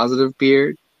the positive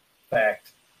beard. Fact.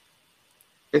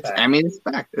 It's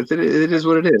fact. It is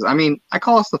what it is. I mean, I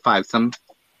call us the 5-some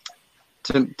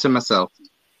to myself,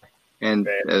 and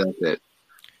that's it.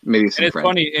 Maybe some friends. It's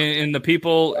funny in the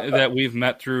people that we've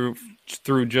met through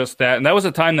just that, and that was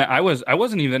a time that I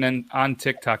wasn't even on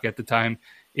TikTok at the time,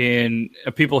 and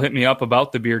people hit me up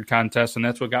about the beard contest, and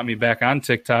that's what got me back on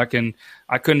TikTok, and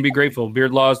I couldn't be grateful.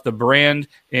 Beardlaws, the brand,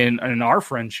 and our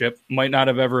friendship might not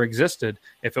have ever existed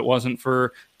if it wasn't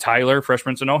for Tyler, Fresh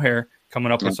Prince of No Hair,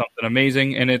 coming up with something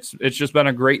amazing, and it's just been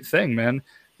a great thing, man.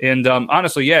 And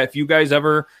honestly, yeah, if you guys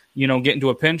ever get into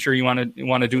a pinch or you want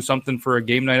to do something for a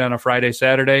game night on a Friday,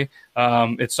 Saturday,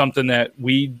 it's something that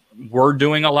we were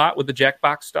doing a lot with the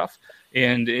Jackbox stuff,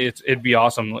 and it'd be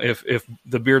awesome if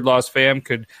the Beardlaws fam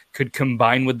could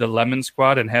combine with the Lemon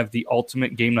Squad and have the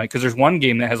ultimate game night, because there's one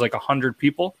game that has like 100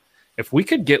 people. If we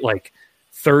could get like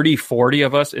 30-40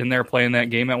 of us in there playing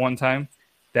that game at one time,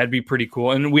 that'd be pretty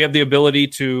cool. And we have the ability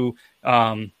to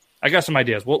I got some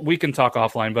ideas. Well, we can talk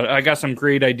offline, but I got some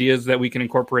great ideas that we can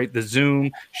incorporate the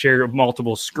Zoom, share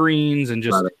multiple screens, and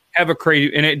just have a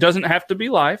creative. And it doesn't have to be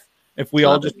live. If we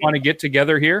all just want to get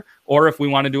together here, or if we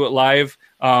want to do it live,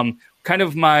 kind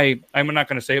of I'm not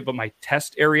going to say it, but my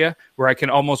test area where I can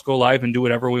almost go live and do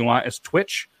whatever we want is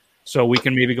Twitch. So we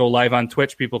can maybe go live on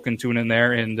Twitch. People can tune in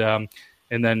there, and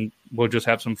then we'll just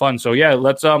have some fun. So yeah,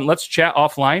 let's chat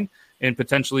offline and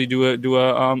potentially do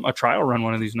a trial run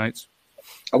one of these nights.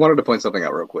 I wanted to point something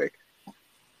out real quick.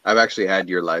 I've actually had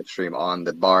your live stream on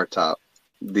the bar top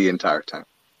the entire time.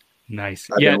 Nice.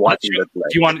 Do you want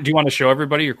to show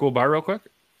everybody your cool bar real quick?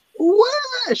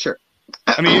 Well, sure.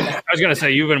 I mean, I was gonna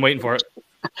say you've been waiting for it.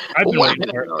 I've been waiting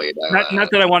for it. Not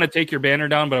that I want to take your banner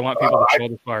down, but I want people to show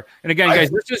this bar. And again,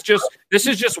 guys, this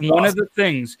is just one of the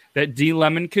things that D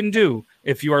Lemon can do.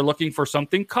 If you are looking for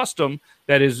something custom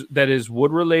that is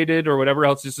wood related or whatever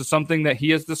else, this is something that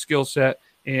he has the skill set,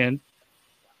 and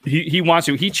He wants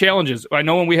to. He challenges. I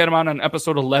know when we had him on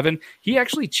episode 11, he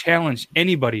actually challenged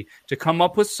anybody to come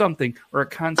up with something or a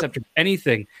concept or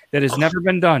anything that has never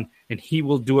been done, and he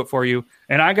will do it for you.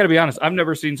 And I got to be honest, I've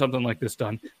never seen something like this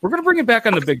done. We're going to bring it back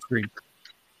on the big screen.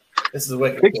 This is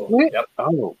wicked Big cool. screen? Yep.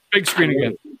 Oh, Big screen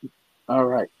again. all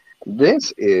right.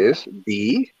 This is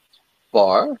the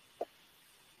bar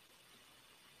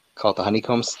called the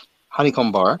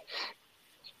honeycomb bar.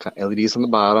 Got LEDs on the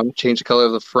bottom. Change the color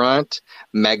of the front.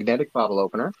 Magnetic bottle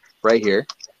opener right here.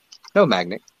 No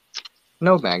magnet.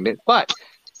 But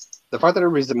the part that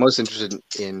everybody's the most interested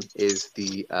in is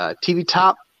the TV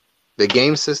top, the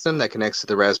game system that connects to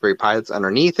the Raspberry Pi that's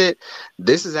underneath it.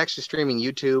 This is actually streaming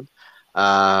YouTube.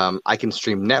 I can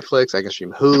stream Netflix. I can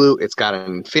stream Hulu. It's got an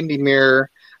infinity mirror.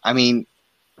 I mean,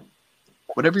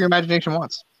 whatever your imagination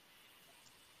wants.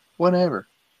 Whatever.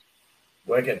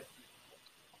 Wicked.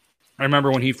 I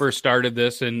remember when he first started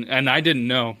this, and I didn't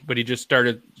know, but he just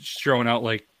started showing out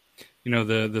like, you know,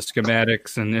 the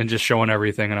schematics and just showing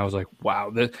everything, and I was like,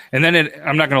 wow. And then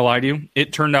I'm not gonna lie to you,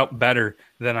 it turned out better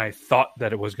than I thought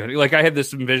that it was gonna. Like I had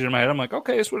this vision in my head. I'm like,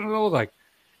 okay, this is what it'll look like.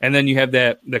 And then you have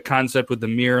the concept with the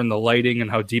mirror and the lighting and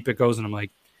how deep it goes, and I'm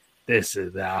like, this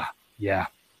is yeah.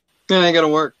 It ain't gonna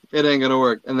work.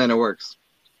 And then it works.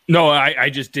 No, I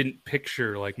just didn't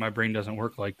picture, like my brain doesn't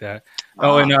work like that.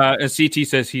 Oh, and CT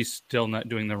says he's still not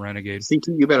doing the Renegade. CT,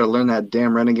 you better learn that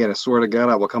damn Renegade. I swear to God,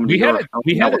 I will come to you.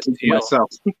 We had it myself.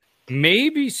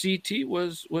 Maybe CT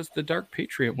was the Dark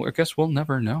Patriot. I guess we'll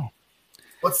never know.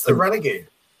 What's the Renegade?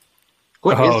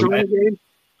 What is the Renegade?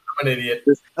 I'm an idiot.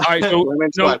 All right, so,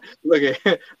 Lemon Squad. Look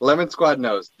at Lemon Squad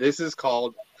knows. This is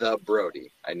called the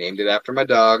Brody. I named it after my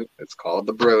dog. It's called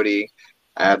the Brody.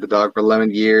 I had the dog for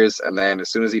 11 years, and then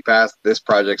as soon as he passed, this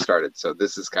project started. So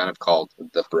this is kind of called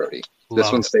the Brody.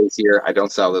 This one stays here. I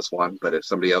don't sell this one, but if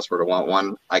somebody else were to want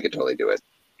one, I could totally do it.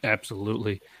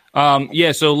 Absolutely.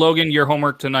 Yeah. So Logan, your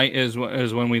homework tonight is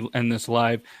when we end this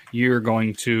live. You're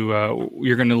going to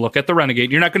look at the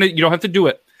Renegade. You don't have to do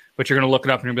it, but you're going to look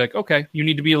it up and you'll be like, okay, you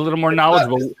need to be a little more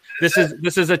knowledgeable. This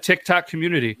is a TikTok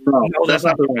community. No, that's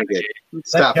not the Renegade.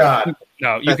 Stop it.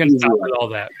 No, you can stop with all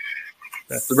that.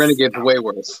 The Renegade's way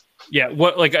worse. Yeah,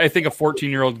 I think a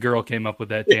 14-year-old girl came up with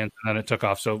that dance and then it took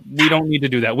off. So we don't need to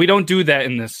do that. We don't do that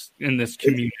in this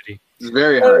community. It's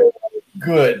very hard.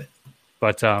 Good.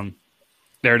 But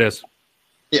there it is.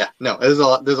 Yeah, no, there's a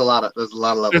lot of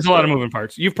levels. There's a lot of moving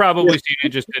parts. You've probably seen it,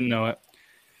 just didn't know it.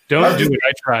 Don't do it.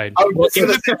 I tried. Even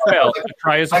if it failed,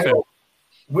 try as a fail.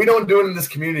 We don't do it in this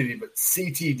community, but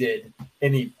CT did,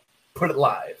 and he put it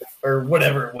live or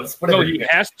whatever it was. No, he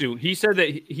has to. He said that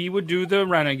he would do the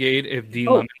Renegade if D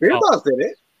Lemon. Beardlaws did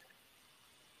it.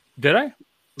 Did I?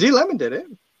 D Lemon did it.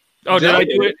 Oh, did I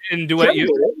do it in Duet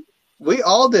You? We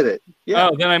all did it. Yeah.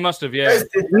 Oh, then I must have. Yeah.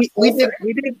 We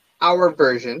did our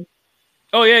version.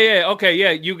 Oh yeah. Okay,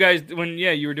 yeah. You guys,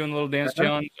 you were doing a little dance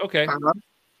challenge. Okay.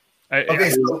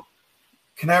 So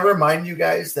can I remind you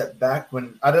guys that back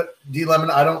when D Lemon,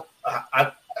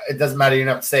 it doesn't matter. You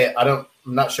don't have to say it.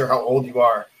 I'm not sure how old you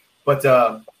are, but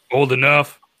old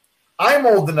enough. I'm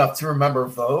old enough to remember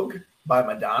Vogue by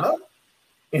Madonna.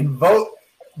 In Vogue,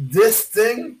 this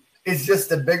thing is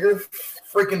just a bigger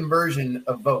freaking version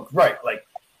of Vogue, right? Like,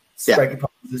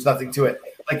 there's nothing to it.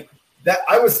 Like that,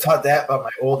 I was taught that by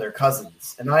my older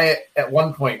cousins, and I at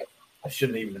one point, I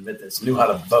shouldn't even admit this, knew how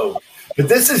to Vogue, but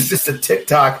this is just a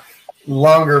TikTok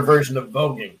longer version of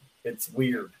voguing. It's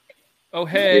weird. Oh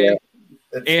hey. Yeah.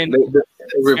 And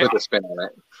we put the spin on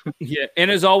it. Yeah, and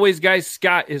as always, guys,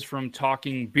 Scott is from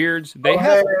Talking Beards. They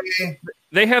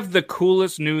have the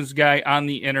coolest news guy on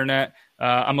the internet.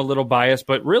 I'm a little biased,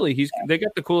 but really, they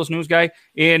got the coolest news guy,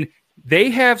 and they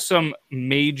have some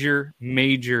major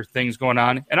things going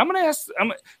on. And I'm going to ask,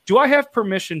 do I have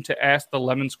permission to ask the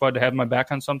Lemon Squad to have my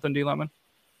back on something, D Lemon?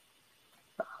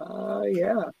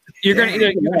 Yeah. You're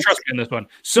gonna trust me on this one.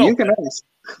 So you can ask.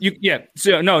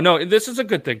 So no, this is a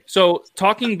good thing. So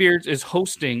Talking Beards is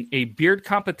hosting a beard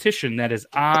competition that is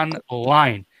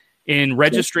online. And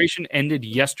registration ended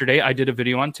yesterday. I did a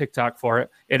video on TikTok for it.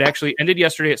 It actually ended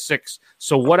yesterday at 6.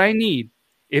 So what I need,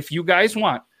 if you guys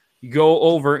want, go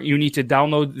over, you need to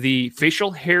download the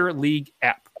Facial Hair League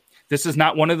app. This is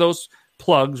not one of those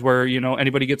plugs where,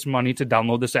 anybody gets money to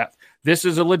download this app. This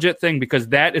is a legit thing because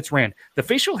it's ran. The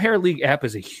Facial Hair League app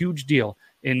is a huge deal.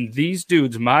 And these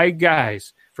dudes, my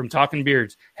guys from Talking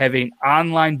Beards, have an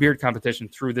online beard competition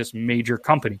through this major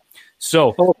company.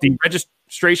 So the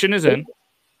registration is in.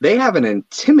 They have an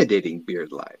intimidating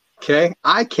beard life. Okay.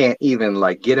 I can't even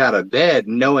get out of bed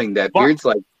knowing that beards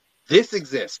like this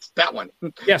exists. That one.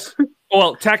 Yes.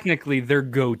 Well, technically they're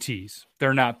goatees.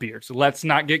 They're not beards. So let's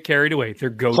not get carried away.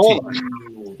 They're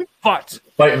goatees. But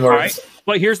fighting words. Right,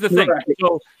 but here's the thing.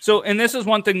 So, and this is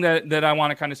one thing that I want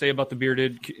to kind of say about the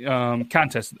bearded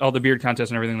contest, all the beard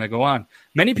contests and everything that go on.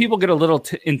 Many people get a little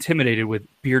intimidated with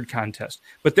beard contest,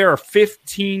 but there are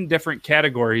 15 different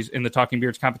categories in the Talking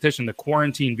Beards competition. The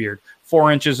quarantine beard,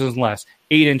 4 inches and less,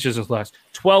 8 inches and less,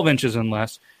 12 inches and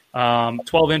less,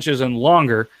 12 inches and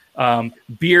longer,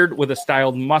 beard with a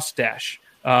styled mustache.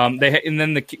 And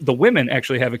then the women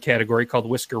actually have a category called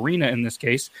Whiskerina in this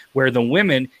case, where the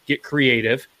women get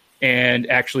creative and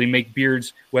actually make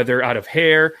beards, whether out of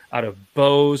hair, out of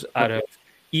bows, out of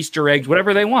Easter eggs,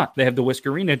 whatever they want. They have the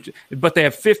Whiskerina, but they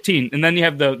have 15. And then you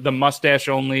have the mustache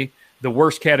only, the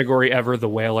worst category ever, the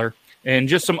whaler, and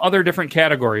just some other different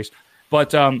categories.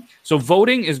 But so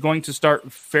voting is going to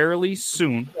start fairly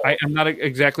soon. I'm not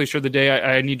exactly sure the day.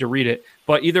 I need to read it.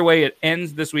 But either way, it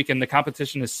ends this weekend. The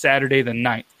competition is Saturday the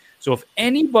 9th. So if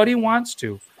anybody wants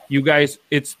to, you guys,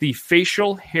 it's the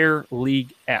Facial Hair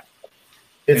League app.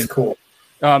 It's cool.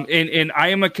 And I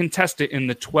am a contestant in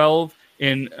the 12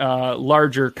 and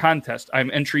larger contest.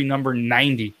 I'm entry number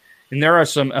 90. And there are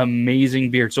some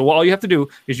amazing beards. So all you have to do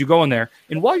is you go in there.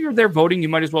 And while you're there voting, you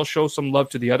might as well show some love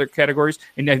to the other categories.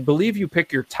 And I believe you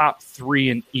pick your top 3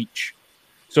 in each.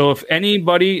 So if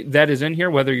anybody that is in here,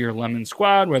 whether you're Lemon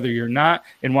Squad, whether you're not,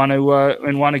 and want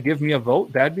to give me a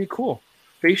vote, that'd be cool.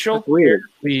 Facial. That's weird.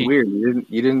 Weird.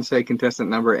 You didn't say contestant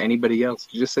number anybody else.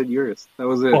 You just said yours. That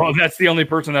was it. Well, that's the only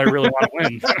person that I really want to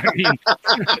win. I mean,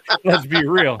 let's be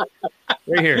real.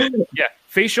 Right here. Yeah.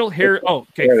 Facial hair. Oh,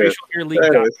 okay.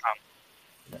 Facialhairleague.com.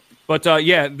 But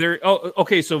yeah, there. Oh,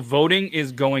 okay. So voting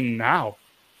is going now.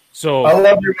 So I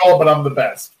love you all, but I'm the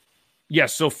best.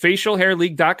 Yes. So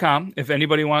facialhairleague.com. If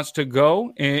anybody wants to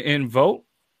go and vote,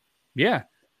 yeah.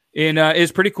 And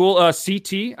it's pretty cool.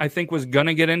 CT, I think, was going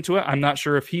to get into it. I'm not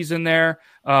sure if he's in there.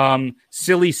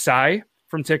 Silly Sai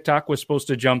from TikTok was supposed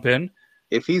to jump in.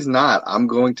 If he's not, I'm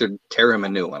going to tear him a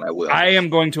new one. I will. I am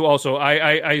going to also.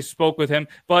 I spoke with him.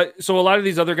 But so a lot of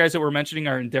these other guys that we're mentioning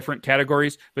are in different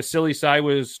categories. But Silly Sai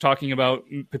was talking about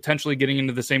potentially getting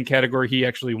into the same category he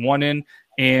actually won in,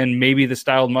 and maybe the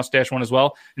styled mustache one as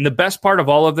well. And the best part of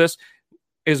all of this,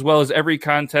 as well as every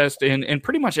contest and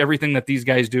pretty much everything that these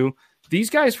guys do, these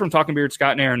guys from Talking Beard,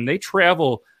 Scott and Aaron, they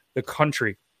travel the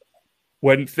country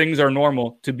when things are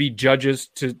normal to be judges,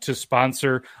 to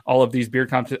sponsor all of these beard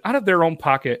contests out of their own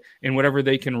pocket and whatever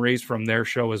they can raise from their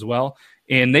show as well.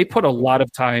 And they put a lot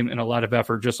of time and a lot of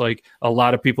effort, just like a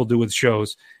lot of people do with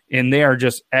shows. And they are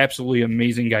just absolutely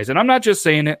amazing guys. And I'm not just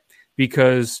saying it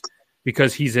because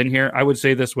he's in here. I would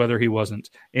say this whether he wasn't.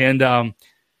 And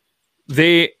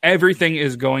everything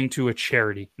is going to a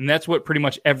charity. And that's what pretty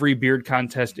much every beard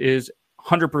contest is.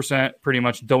 100% pretty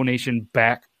much donation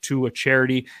back to a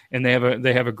charity, and they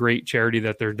have a great charity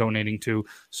that they're donating to.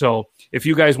 So if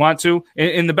you guys want to,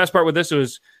 and the best part with this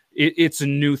is it's a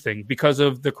new thing because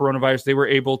of the coronavirus. They were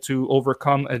able to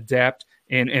overcome, adapt,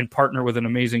 and partner with an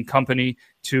amazing company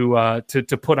to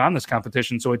put on this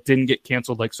competition, so it didn't get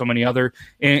canceled like so many other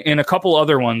and a couple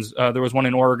other ones. There was one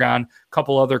in Oregon. A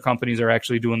couple other companies are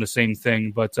actually doing the same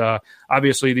thing, but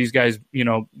obviously these guys,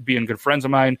 being good friends of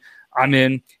mine, I'm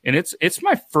in, and it's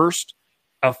my first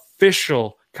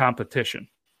official competition.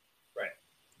 Right.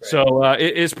 So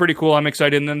it is pretty cool. I'm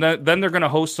excited. And then they're going to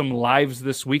host some lives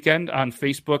this weekend on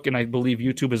Facebook and I believe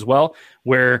YouTube as well,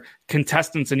 where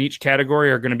contestants in each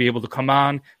category are going to be able to come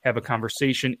on, have a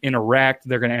conversation, interact.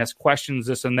 They're going to ask questions,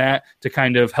 this and that, to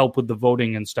kind of help with the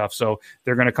voting and stuff. So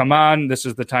they're going to come on. This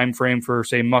is the time frame for,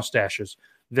 say, mustaches.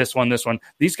 This one.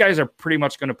 These guys are pretty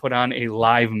much going to put on a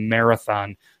live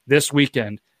marathon this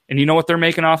weekend. And you know what they're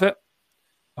making off it?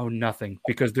 Oh, nothing,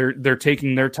 because they're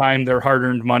taking their time, their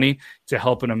hard-earned money to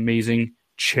help an amazing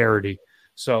charity.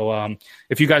 So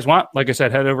if you guys want, like I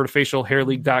said, head over to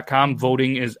facialhairleague.com.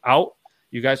 Voting is out.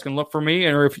 You guys can look for me.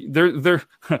 And if they're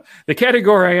the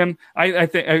category I am,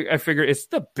 I figure it's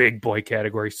the big boy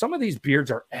category. Some of these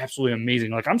beards are absolutely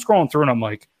amazing. Like I'm scrolling through and I'm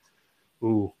like,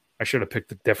 ooh, I should have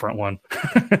picked a different one.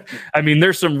 I mean,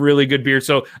 there's some really good beards.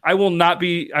 So I will not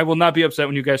be upset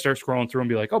when you guys start scrolling through and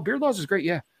be like, oh, Beard Laws is great.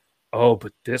 Yeah. Oh,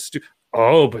 but this too.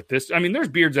 Oh, but this. I mean, there's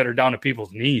beards that are down to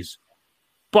people's knees.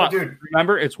 But dude,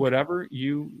 remember, it's whatever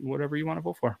you want to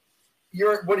vote for.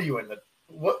 What are you in?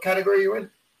 What category are you in?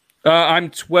 I'm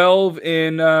 12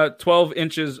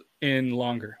 inches in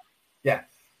longer. Yeah.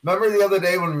 Remember the other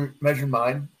day when we measured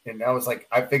mine, and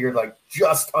I figured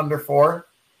just under 4.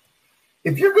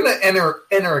 If you're going to enter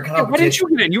a competition, why didn't you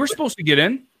get in? You were supposed to get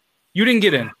in. You didn't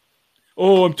get in.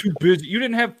 Oh, I'm too busy. You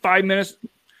didn't have 5 minutes.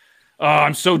 Oh,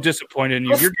 I'm so disappointed in you.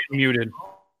 You're getting muted.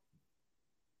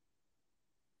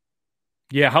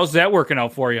 Yeah, how's that working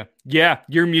out for you? Yeah,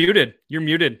 you're muted.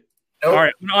 All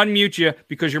right, I'm going to unmute you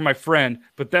because you're my friend,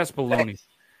 but that's baloney.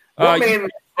 What man in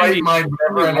his right mind would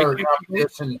ever enter a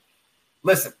competition?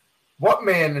 Listen, what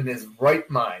man in his right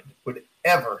mind would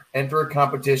ever enter a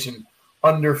competition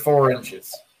under 4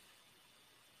 inches?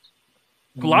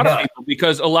 A lot of people,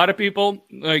 because a lot of people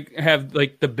like have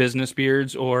like the business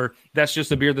beards, or that's just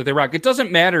the beard that they rock. It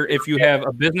doesn't matter if you have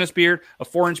a business beard, a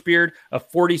 4-inch beard, a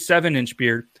 47-inch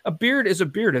beard. A beard is a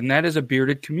beard, and that is a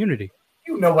bearded community.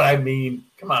 You know what I mean?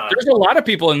 Come on. There's a lot of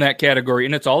people in that category,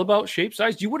 and it's all about shape,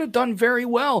 size. You would have done very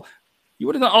well. You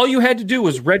would have done. All you had to do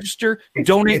was register,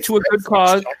 donate to a good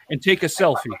cause, and take a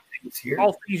selfie.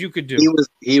 All things you could do.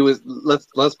 He was.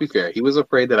 Let's be fair. He was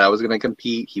afraid that I was going to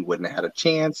compete. He wouldn't have had a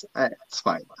chance. It's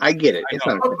fine. I get it. It's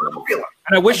not. And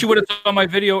I wish you would have saw my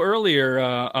video earlier,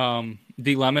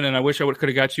 D Lemon, and I wish I could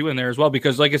have got you in there as well,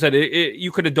 because, like I said,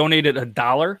 you could have donated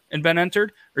 $1 and been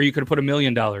entered, or you could have put $1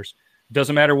 million.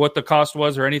 Doesn't matter what the cost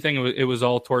was or anything. It was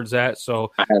all towards that.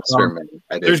 So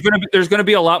there's gonna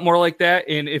be a lot more like that.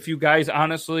 And if you guys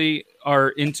honestly are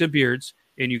into beards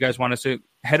and you guys want us to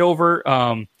head over,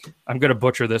 I'm gonna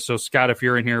butcher this. So Scott, if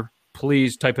you're in here,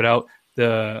 please type it out.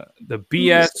 The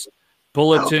BS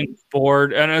bulletin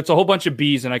board, and it's a whole bunch of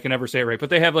B's, and I can never say it right. But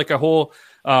they have like a whole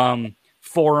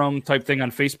forum type thing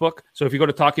on Facebook. So if you go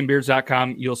to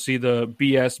talkingbeards.com, you'll see the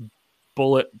BS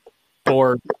bullet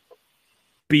board.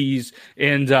 Bees,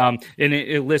 and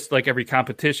it lists like every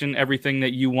competition, everything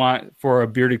that you want for a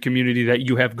bearded community that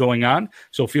you have going on.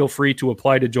 So feel free to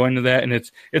apply to join to that, and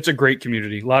it's a great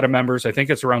community. A lot of members. I think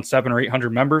it's around 700 or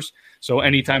 800 members. So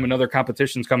anytime another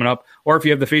competition's coming up, or if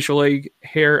you have the facial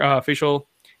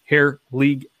hair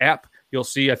league app, you'll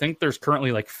see. I think there's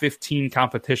currently like 15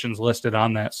 competitions listed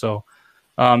on that. So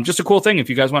just a cool thing. If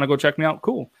you guys want to go check me out,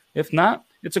 cool. If not,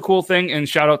 it's a cool thing. And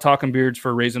shout out Talking Beards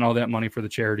for raising all that money for the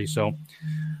charity. So,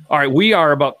 all right, we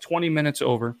are about 20 minutes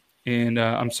over. And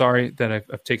I'm sorry that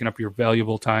I've taken up your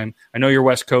valuable time. I know you're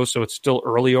West Coast, so it's still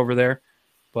early over there.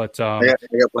 But I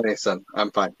got plenty of sun. I'm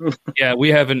fine. Yeah, we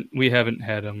haven't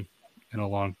had them in a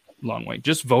long way.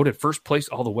 Just voted first place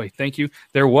all the way. Thank you.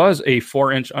 There was a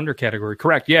 4-inch under category.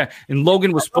 Correct. Yeah. And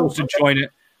Logan was supposed to join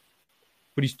it,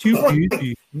 but he's too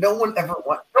busy. No man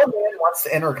wants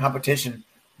to enter a competition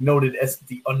noted as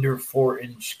the under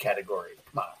 4-inch category.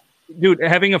 Come on. Dude,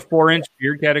 having a 4-inch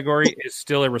beard category is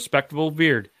still a respectable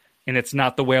beard, and it's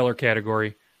not the whaler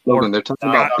category. Logan, they're talking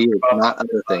about beard, not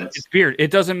other things. It's beard. It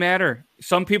doesn't matter.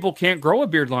 Some people can't grow a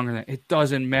beard longer than that. It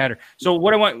doesn't matter. So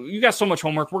what I want, you got so much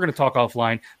homework. We're going to talk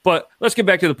offline, but let's get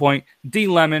back to the point. D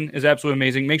Lemon is absolutely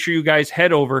amazing. Make sure you guys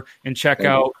head over and check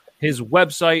out his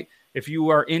website. If you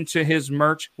are into his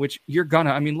merch, which you're gonna,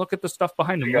 I mean, look at the stuff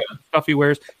behind him, look at the stuff he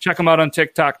wears. Check him out on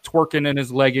TikTok, twerking in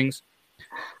his leggings.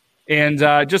 And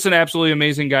just an absolutely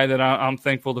amazing guy that I'm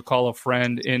thankful to call a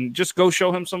friend. And just go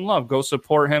show him some love. Go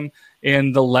support him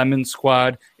in the Lemon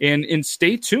Squad. And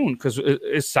stay tuned, because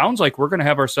it sounds like we're going to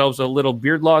have ourselves a little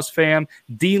Beard Laws fam,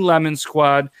 D Lemon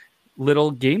Squad,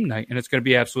 little game night. And it's going to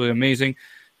be absolutely amazing.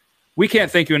 We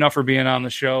can't thank you enough for being on the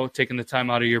show, taking the time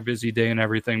out of your busy day and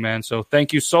everything, man. So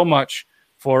thank you so much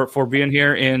for being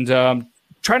here. And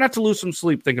try not to lose some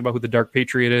sleep thinking about who the Dark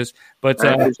Patriot is. But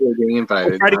we'll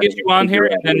try to get you on here,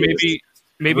 and then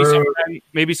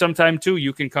maybe sometime too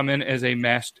you can come in as a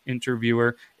masked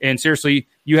interviewer. And seriously,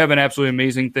 you have an absolutely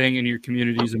amazing thing, and your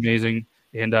community is amazing.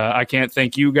 And I can't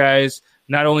thank you guys,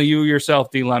 not only you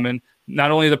yourself, D Lemon,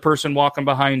 not only the person walking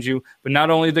behind you, but not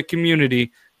only the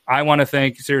community. I want to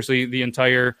thank, seriously, the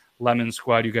entire Lemon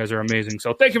Squad. You guys are amazing.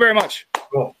 So thank you very much.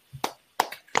 Cool.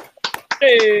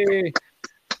 Hey.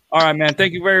 All right, man.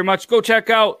 Thank you very much. Go check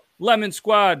out Lemon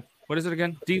Squad. What is it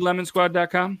again?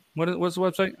 DLemonsquad.com? What's the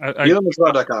website?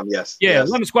 DLemonsquad.com, yes. Yeah, yes.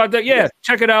 Lemon Squad. Yeah,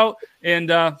 check it out. And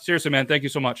seriously, man, thank you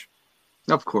so much.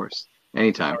 Of course.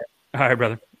 Anytime. All right,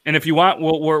 brother. And if you want,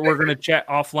 we're going to chat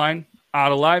offline,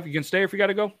 out of live. You can stay if you got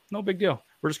to go. No big deal.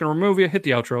 We're just going to remove you, hit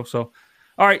the outro. So,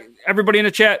 all right, everybody in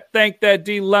the chat, thank that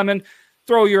D Lemon.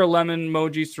 Throw your lemon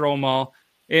emojis, throw them all.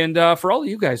 And for all of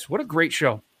you guys, what a great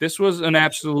show. This was an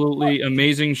absolutely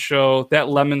amazing show. That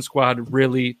Lemon Squad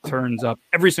really turns up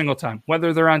every single time,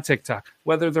 whether they're on TikTok,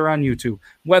 whether they're on YouTube,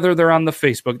 whether they're on the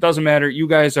Facebook. Doesn't matter. You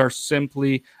guys are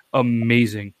simply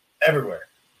amazing. Everywhere.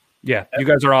 Yeah, you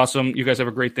guys are awesome. You guys have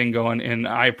a great thing going, and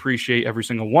I appreciate every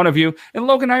single one of you. And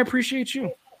Logan, I appreciate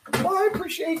you. Well, I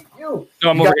appreciate you.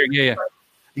 No, I'm over here. Yeah.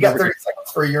 You got 30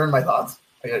 seconds for a year in my thoughts?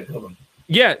 I got to kill them.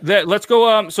 Yeah, let's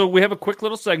go. So we have a quick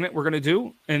little segment we're going to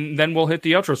do, and then we'll hit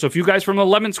the outro. So if you guys from the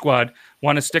Lemon Squad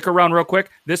want to stick around real quick,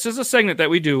 this is a segment that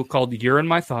we do called "You're in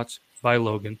My Thoughts" by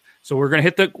Logan. So we're going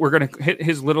to hit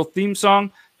his little theme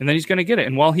song, and then he's going to get it.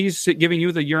 And while he's giving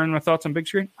you the "You're in My Thoughts" on big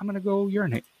screen, I'm going to go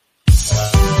urinate.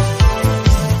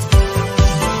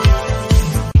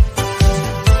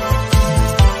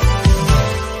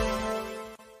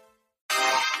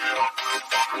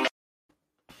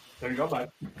 to go,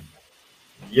 bud.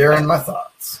 You're in my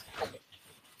thoughts.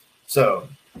 So,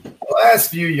 the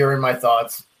last few You're in my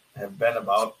thoughts have been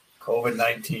about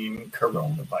COVID-19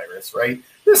 coronavirus, right?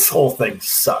 This whole thing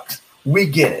sucks. We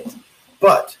get it.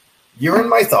 But You're in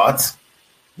my thoughts,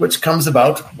 which comes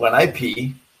about when I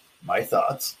pee, my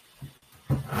thoughts.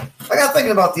 I got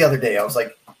thinking about the other day. I was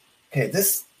like, okay,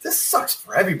 this sucks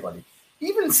for everybody.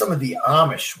 Even some of the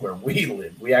Amish where we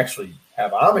live, we actually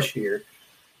have Amish here.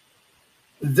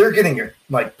 They're getting,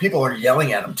 like, people are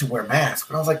yelling at them to wear masks.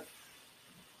 But I was like,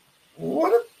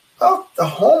 what about the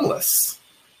homeless?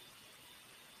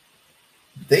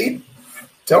 They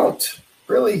don't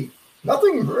really,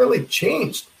 nothing really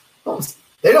changed.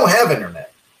 They don't have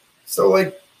internet. So,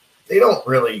 like, they don't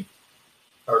really,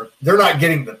 or they're not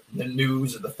getting the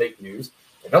news or the fake news.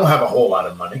 They don't have a whole lot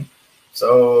of money.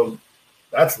 So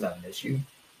that's not an issue.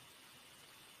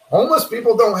 Homeless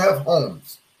people don't have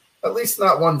homes, at least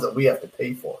not ones that we have to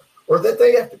pay for or that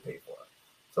they have to pay for.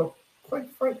 So quite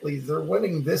frankly, they're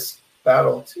winning this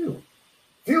battle too.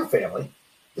 Few family.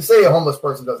 To say a homeless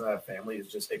person doesn't have family is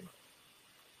just ignorant.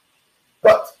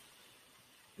 But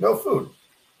no food.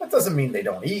 That doesn't mean they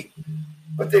don't eat,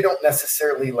 but they don't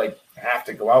necessarily like have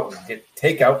to go out and get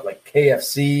takeout like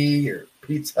KFC or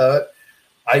Pizza Hut.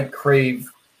 I crave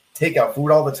takeout food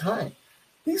all the time.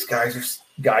 These guys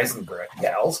and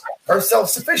gals are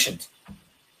self-sufficient.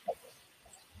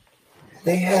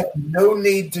 They have no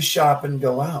need to shop and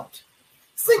go out.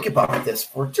 Think about this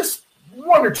for just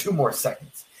 1 or 2 more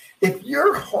seconds. If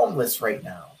you're homeless right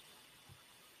now,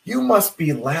 you must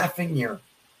be laughing your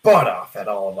butt off at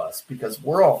all of us because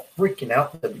we're all freaking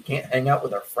out that we can't hang out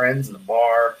with our friends in the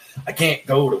bar. I can't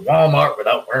go to Walmart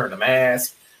without wearing a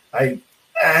mask.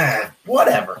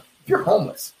 Whatever. If you're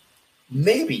homeless,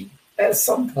 maybe at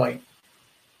some point,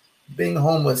 being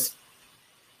homeless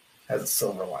has a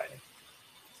silver lining.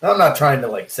 I'm not trying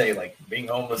to say being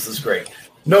homeless is great.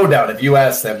 No doubt, if you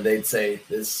ask them, they'd say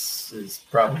this is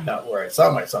probably not where I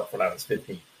saw myself when I was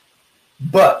 15.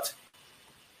 But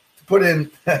to put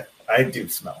in, I do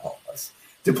smell homeless.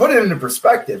 To put it into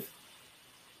perspective,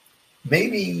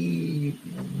 maybe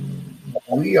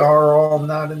we are all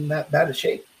not in that bad a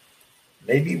shape.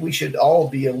 Maybe we should all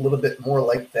be a little bit more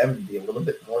like them and be a little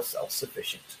bit more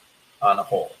self-sufficient on a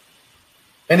whole.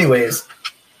 Anyways,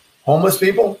 homeless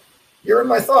people, you're in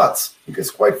my thoughts because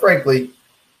quite frankly,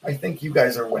 I think you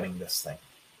guys are winning this thing.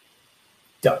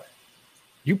 Done.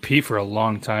 You pee for a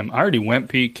long time. I already went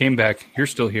pee, came back. You're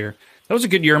still here. That was a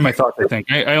good Year in my thoughts, I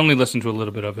think. I only listened to a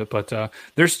little bit of it, but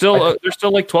there's still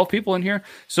like 12 people in here.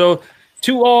 So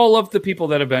to all of the people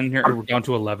that have been here, we're down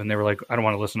to 11. They were like, I don't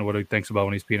want to listen to what he thinks about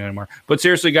when he's peeing anymore. But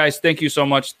seriously, guys, thank you so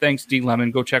much. Thanks, D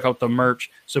Lemon. Go check out the merch.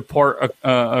 Support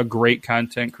a great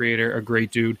content creator, a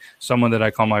great dude, someone that I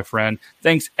call my friend.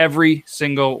 Thanks every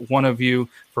single one of you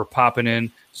for popping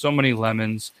in. So many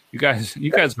lemons. You guys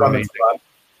are amazing.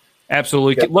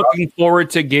 Absolutely. Looking forward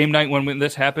to game night when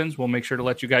this happens. We'll make sure to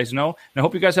let you guys know. And I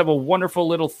hope you guys have a wonderful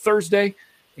little Thursday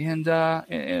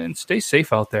and stay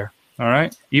safe out there. All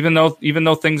right. Even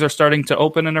though things are starting to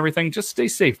open and everything, just stay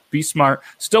safe. Be smart.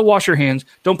 Still wash your hands.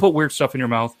 Don't put weird stuff in your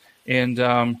mouth. And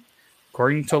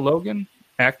according to Logan,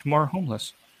 act more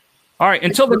homeless. All right.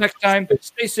 Until the next time,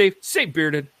 stay safe. Stay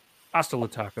bearded. Hasta la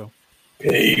taco.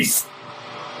 Peace.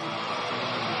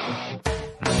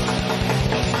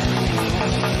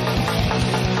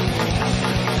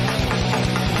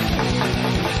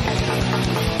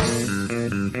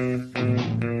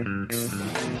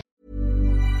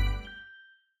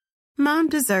 Mom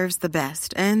deserves the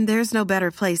best, and there's no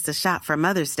better place to shop for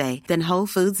Mother's Day than Whole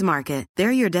Foods Market.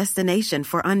 They're your destination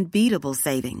for unbeatable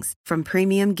savings, from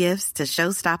premium gifts to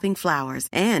show-stopping flowers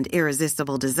and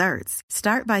irresistible desserts.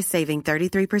 Start by saving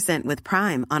 33% with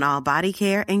Prime on all body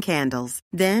care and candles.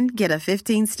 Then get a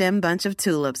 15-stem bunch of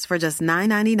tulips for just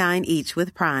 $9.99 each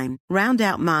with Prime. Round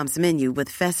out Mom's menu with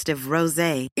festive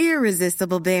rosé,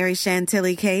 irresistible berry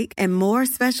chantilly cake, and more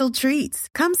special treats.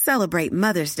 Come celebrate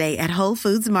Mother's Day at Whole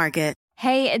Foods Market.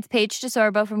 Hey, it's Paige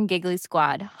DeSorbo from Giggly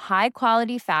Squad. High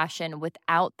quality fashion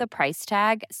without the price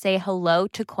tag. Say hello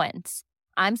to Quince.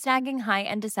 I'm snagging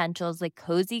high-end essentials like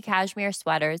cozy cashmere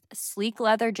sweaters, sleek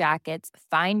leather jackets,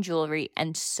 fine jewelry,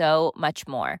 and so much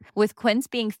more. With Quince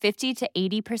being 50 to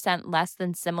 80% less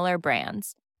than similar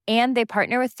brands. And they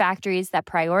partner with factories that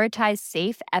prioritize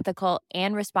safe, ethical,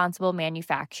 and responsible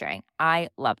manufacturing. I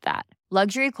love that.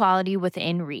 Luxury quality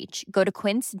within reach. Go to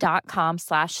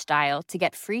quince.com/style to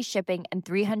get free shipping and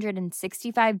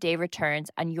 365-day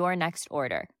returns on your next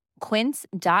order.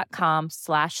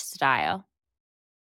 Quince.com/style.